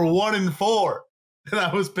 They were 1-4, and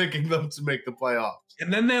I was picking them to make the playoffs.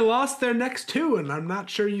 And then they lost their next 2, and I'm not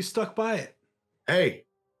sure you stuck by it. Hey,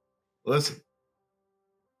 listen.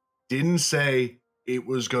 Didn't say it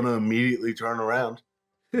was going to immediately turn around.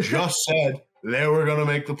 Just said they were going to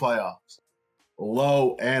make the playoffs.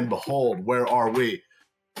 Lo and behold, where are we?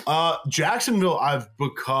 Jacksonville, I've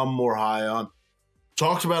become more high on.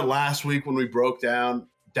 Talked about last week when we broke down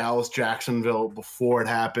Dallas-Jacksonville before it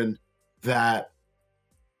happened that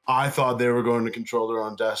I thought they were going to control their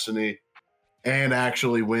own destiny and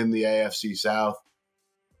actually win the AFC South.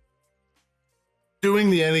 Doing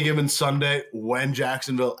the Any Given Sunday when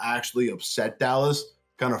Jacksonville actually upset Dallas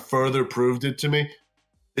kind of further proved it to me.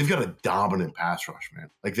 They've got a dominant pass rush, man.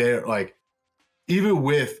 Like they're like, even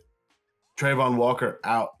with Trayvon Walker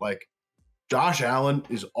out, like Josh Allen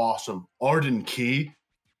is awesome. Arden Key,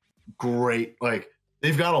 great. Like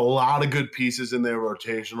they've got a lot of good pieces in their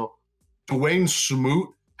rotational. Dwayne Smoot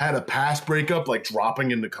had a pass breakup, like dropping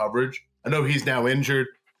into coverage. I know he's now injured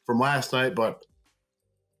from last night, but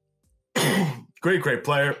great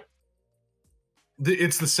player.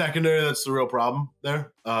 It's the secondary that's the real problem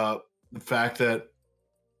there. The fact that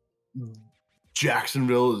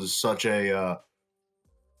Jacksonville is such a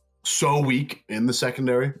so weak in the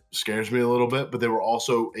secondary scares me a little bit, but they were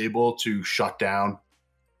also able to shut down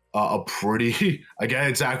a pretty,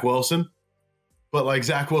 again, Zach Wilson. But like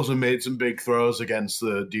Zach Wilson made some big throws against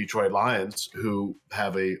the Detroit Lions, who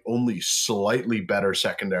have a only slightly better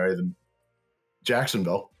secondary than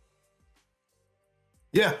Jacksonville.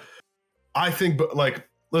 Yeah, I think, but like,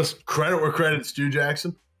 listen, credit where credit's due,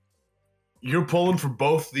 Jackson. You're pulling for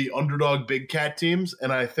both the underdog Big Cat teams,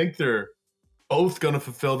 and I think they're both going to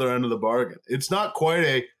fulfill their end of the bargain. It's not quite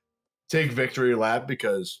a take victory lap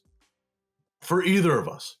because for either of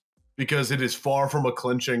us, because it is far from a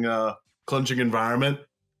clinching environment.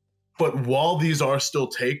 But while these are still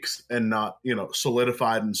takes and not,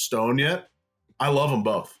 solidified in stone yet, I love them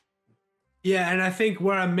both. Yeah, and I think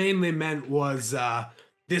what I mainly meant was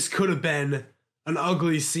this could have been an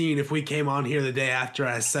ugly scene if we came on here the day after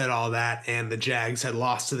I said all that and the Jags had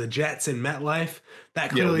lost to the Jets in MetLife. That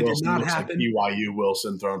clearly did not happen. Like BYU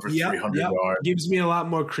Wilson throwing for 300 yards. Gives me a lot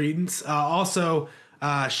more credence. Also,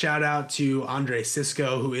 shout out to Andre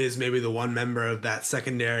Cisco, who is maybe the one member of that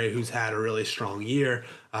secondary who's had a really strong year.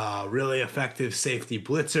 Really effective safety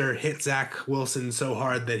blitzer. Hit Zach Wilson so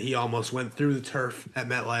hard that he almost went through the turf at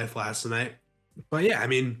MetLife last night. But yeah, I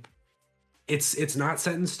mean, it's not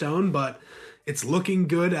set in stone, but it's looking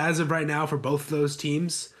good as of right now for both of those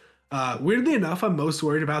teams. Weirdly enough, I'm most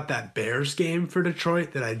worried about that Bears game for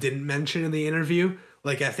Detroit that I didn't mention in the interview.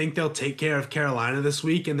 Like, I think they'll take care of Carolina this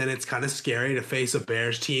week, and then it's kind of scary to face a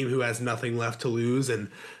Bears team who has nothing left to lose and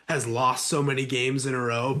has lost so many games in a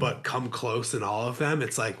row, but come close in all of them.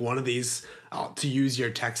 It's like one of these, to use your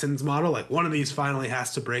Texans model, like one of these finally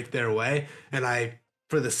has to break their way. And I,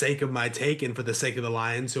 for the sake of my take and for the sake of the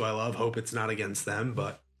Lions, who I love, hope it's not against them,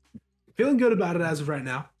 but feeling good about it as of right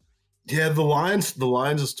now. Yeah, the Lions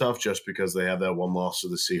is tough just because they have that one loss to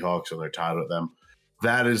the Seahawks and they're tied with them.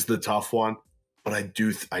 That is the tough one. But I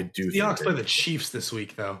do. Seahawks play the Chiefs this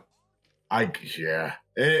week, though. And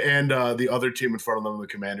the other team in front of them, the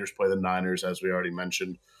Commanders, play the Niners, as we already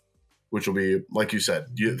mentioned, which will be, like you said,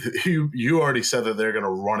 you already said that they're going to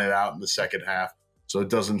run it out in the second half. So it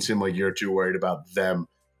doesn't seem like you're too worried about them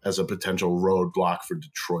as a potential roadblock for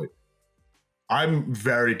Detroit. I'm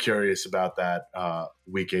very curious about that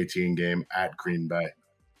Week 18 game at Green Bay,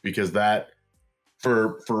 because that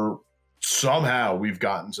for somehow we've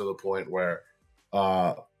gotten to the point where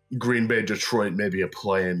Green Bay Detroit may be a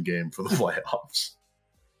play-in game for the playoffs.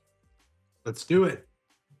 Let's do it.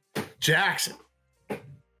 Jackson,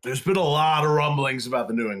 there's been a lot of rumblings about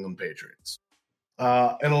the New England Patriots,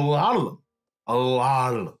 and a lot of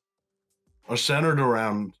them are centered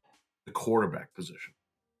around the quarterback position.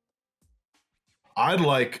 I'd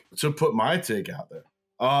like to put my take out there.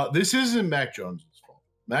 This isn't Mac Jones' fault.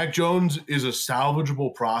 Mac Jones is a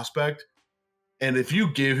salvageable prospect, and if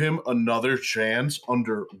you give him another chance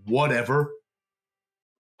under Bill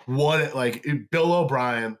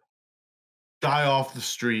O'Brien, guy off the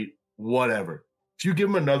street, whatever. If you give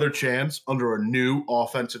him another chance under a new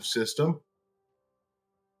offensive system,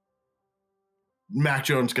 Mac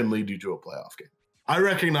Jones can lead you to a playoff game. I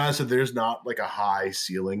recognize that there's not like a high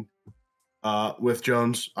ceiling with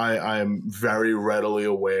Jones. I am very readily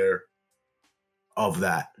aware of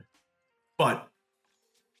that. But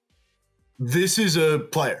this is a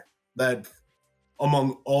player that,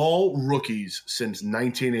 among all rookies since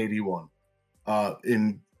 1981,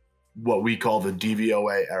 in what we call the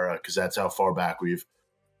DVOA era, because that's how far back we've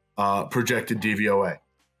projected DVOA.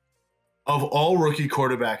 Of all rookie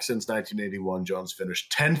quarterbacks since 1981, Jones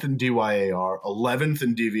finished 10th in DYAR, 11th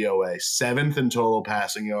in DVOA, 7th in total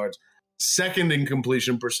passing yards, 2nd in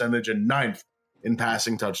completion percentage, and 9th in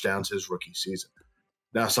passing touchdowns his rookie season.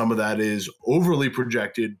 Now, some of that is overly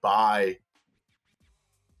projected by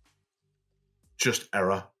just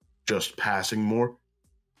era, just passing more.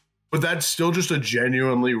 But that's still just a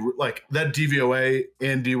genuinely, like, that DVOA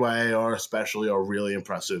and DYAR especially are really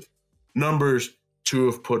impressive numbers to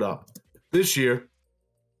have put up. This year,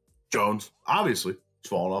 Jones, obviously, has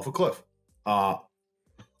fallen off a cliff.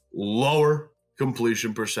 Lower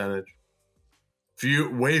completion percentage,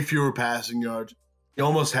 way fewer passing yards. He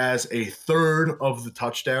almost has a third of the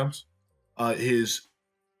touchdowns. His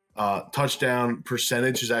touchdown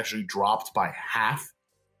percentage has actually dropped by half.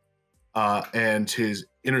 And his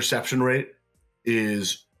interception rate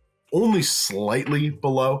is only slightly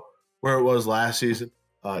below where it was last season.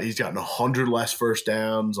 He's gotten 100 less first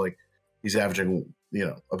downs. Like, he's averaging,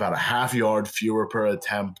 about a half yard fewer per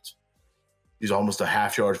attempt. He's almost a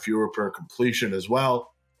half yard fewer per completion as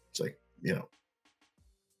well. It's like,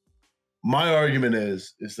 my argument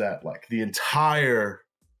is that, like, the entire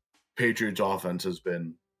Patriots offense has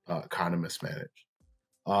been kind of mismanaged.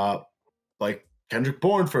 Like Kendrick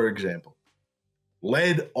Bourne, for example,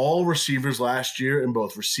 led all receivers last year in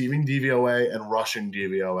both receiving DVOA and rushing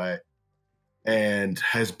DVOA, and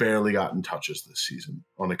has barely gotten touches this season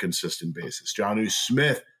on a consistent basis. Jonnu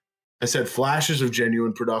Smith has had flashes of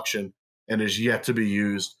genuine production and is yet to be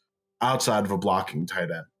used outside of a blocking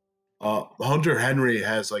tight end. Hunter Henry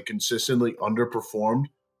has, like, consistently underperformed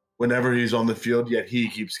whenever he's on the field, yet he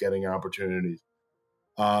keeps getting opportunities.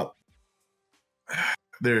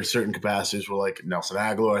 There are certain capacities where, like, Nelson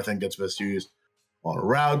Aguilar, I think, gets misused on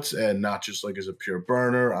routes and not just, like, as a pure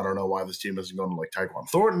burner. I don't know why this team hasn't gone to, like, Tyquan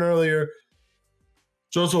Thornton earlier.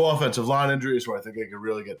 So also offensive line injuries where I think they could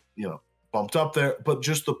really get, bumped up there. But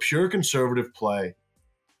just the pure conservative play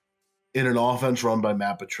in an offense run by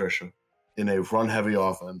Matt Patricia, in a run-heavy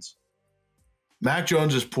offense. Mac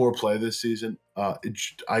Jones' poor play this season,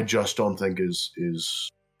 I just don't think is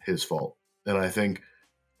his fault. And I think,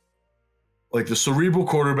 like, the cerebral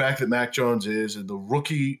quarterback that Mac Jones is, and the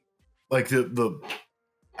rookie, like, the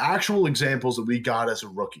actual examples that we got as a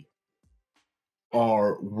rookie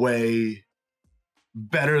are way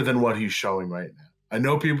better than what he's showing right now. I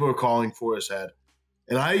know people are calling for his head,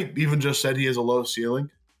 and I even just said he has a low ceiling.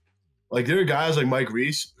 Like, there are guys like Mike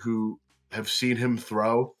Reese who have seen him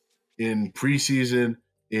throw in preseason,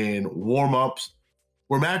 in warm-ups,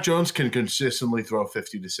 where Mac Jones can consistently throw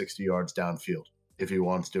 50 to 60 yards downfield if he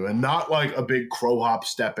wants to, and not like a big crow hop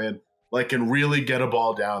step in, like can really get a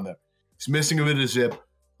ball down there. He's missing a bit of zip,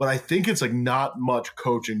 but I think it's like not much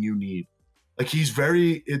coaching you need. Like he's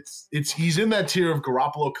in that tier of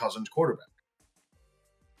Garoppolo Cousins quarterback.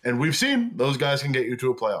 And we've seen those guys can get you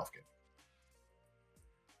to a playoff game.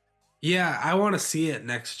 Yeah, I want to see it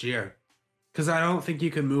next year because I don't think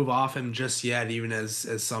you can move off him just yet, even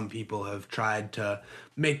as some people have tried to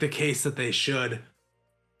make the case that they should.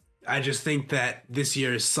 I just think that this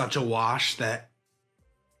year is such a wash that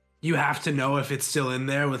you have to know if it's still in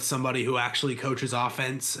there with somebody who actually coaches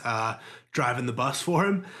offense, driving the bus for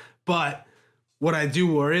him. But what I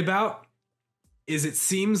do worry about is it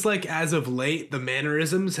seems like as of late, the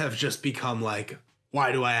mannerisms have just become like,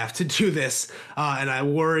 why do I have to do this? And I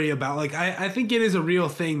worry about like, I think it is a real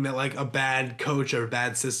thing that like a bad coach or a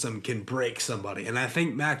bad system can break somebody. And I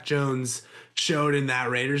think Mac Jones showed in that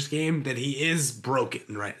Raiders game that he is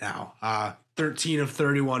broken right now. 13 of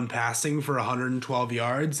 31 passing for 112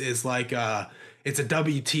 yards is like it's a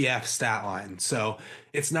WTF stat line. So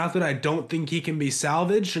it's not that I don't think he can be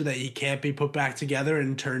salvaged or that he can't be put back together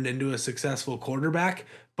and turned into a successful quarterback,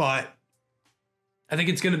 but I think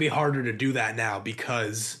it's going to be harder to do that now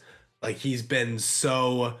because like he's been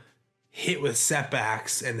so hit with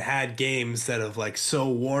setbacks and had games that have like so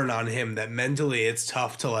worn on him that mentally it's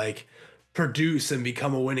tough to like produce and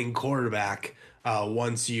become a winning quarterback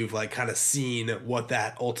once you've like kind of seen what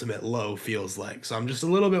that ultimate low feels like. So I'm just a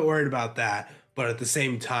little bit worried about that. But at the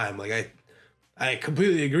same time, like I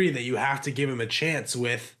completely agree that you have to give him a chance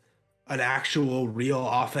with an actual real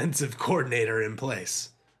offensive coordinator in place.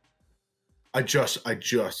 I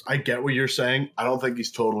get what you're saying. I don't think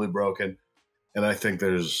he's totally broken. And I think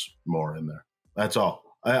there's more in there. That's all.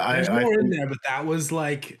 There's more in there, but that was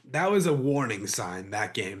a warning sign,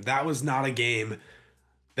 that game. That was not a game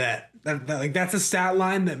that like that's a stat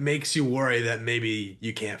line that makes you worry that maybe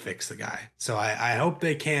you can't fix the guy. So I hope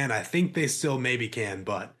they can. I think they still maybe can,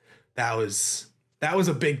 but that was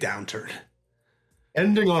a big downturn.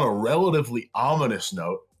 Ending on a relatively ominous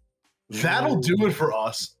note, that'll do it for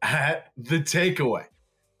us at The Takeaway.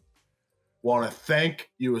 Want to thank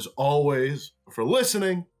you as always for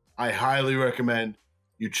listening. I highly recommend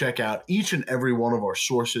you check out each and every one of our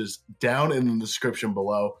sources down in the description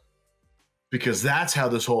below, because that's how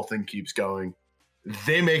this whole thing keeps going.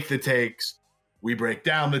 They make the takes. We break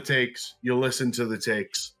down the takes. You listen to the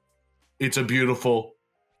takes. It's a beautiful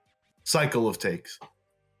cycle of takes.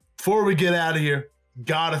 Before we get out of here,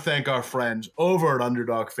 gotta thank our friends over at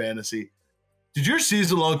Underdog Fantasy. Did your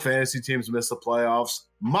season-long fantasy teams miss the playoffs?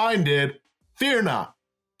 Mine did. Fear not.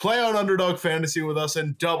 Play on Underdog Fantasy with us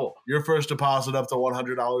and double your first deposit up to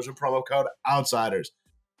 $100 with promo code OUTSIDERS.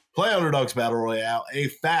 Play Underdog's Battle Royale, a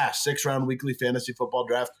fast 6-round weekly fantasy football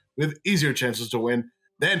draft with easier chances to win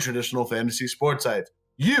than traditional fantasy sports sites.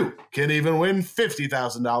 You can even win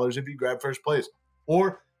 $50,000 if you grab first place.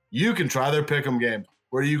 Or you can try their Pick'em game,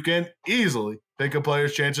 where you can easily pick a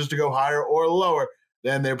player's chances to go higher or lower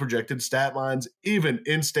than their projected stat lines, even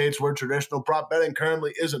in states where traditional prop betting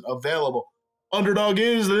currently isn't available. Underdog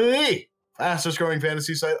is the fastest growing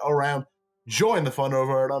fantasy site around. Join the fun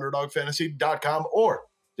over at UnderdogFantasy.com or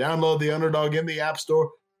download the Underdog in the App Store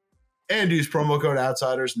and use promo code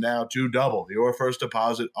OUTSIDERS now to double your first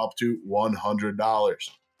deposit up to $100.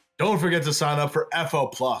 Don't forget to sign up for FO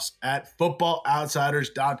Plus at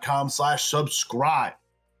footballoutsiders.com/subscribe.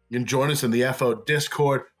 You can join us in the FO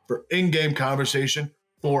Discord for in-game conversation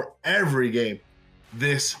for every game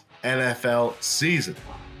this NFL season.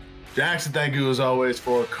 Jackson, thank you as always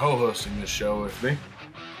for co-hosting this show with me.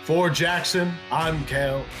 For Jackson, I'm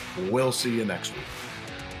Kale. We'll see you next week.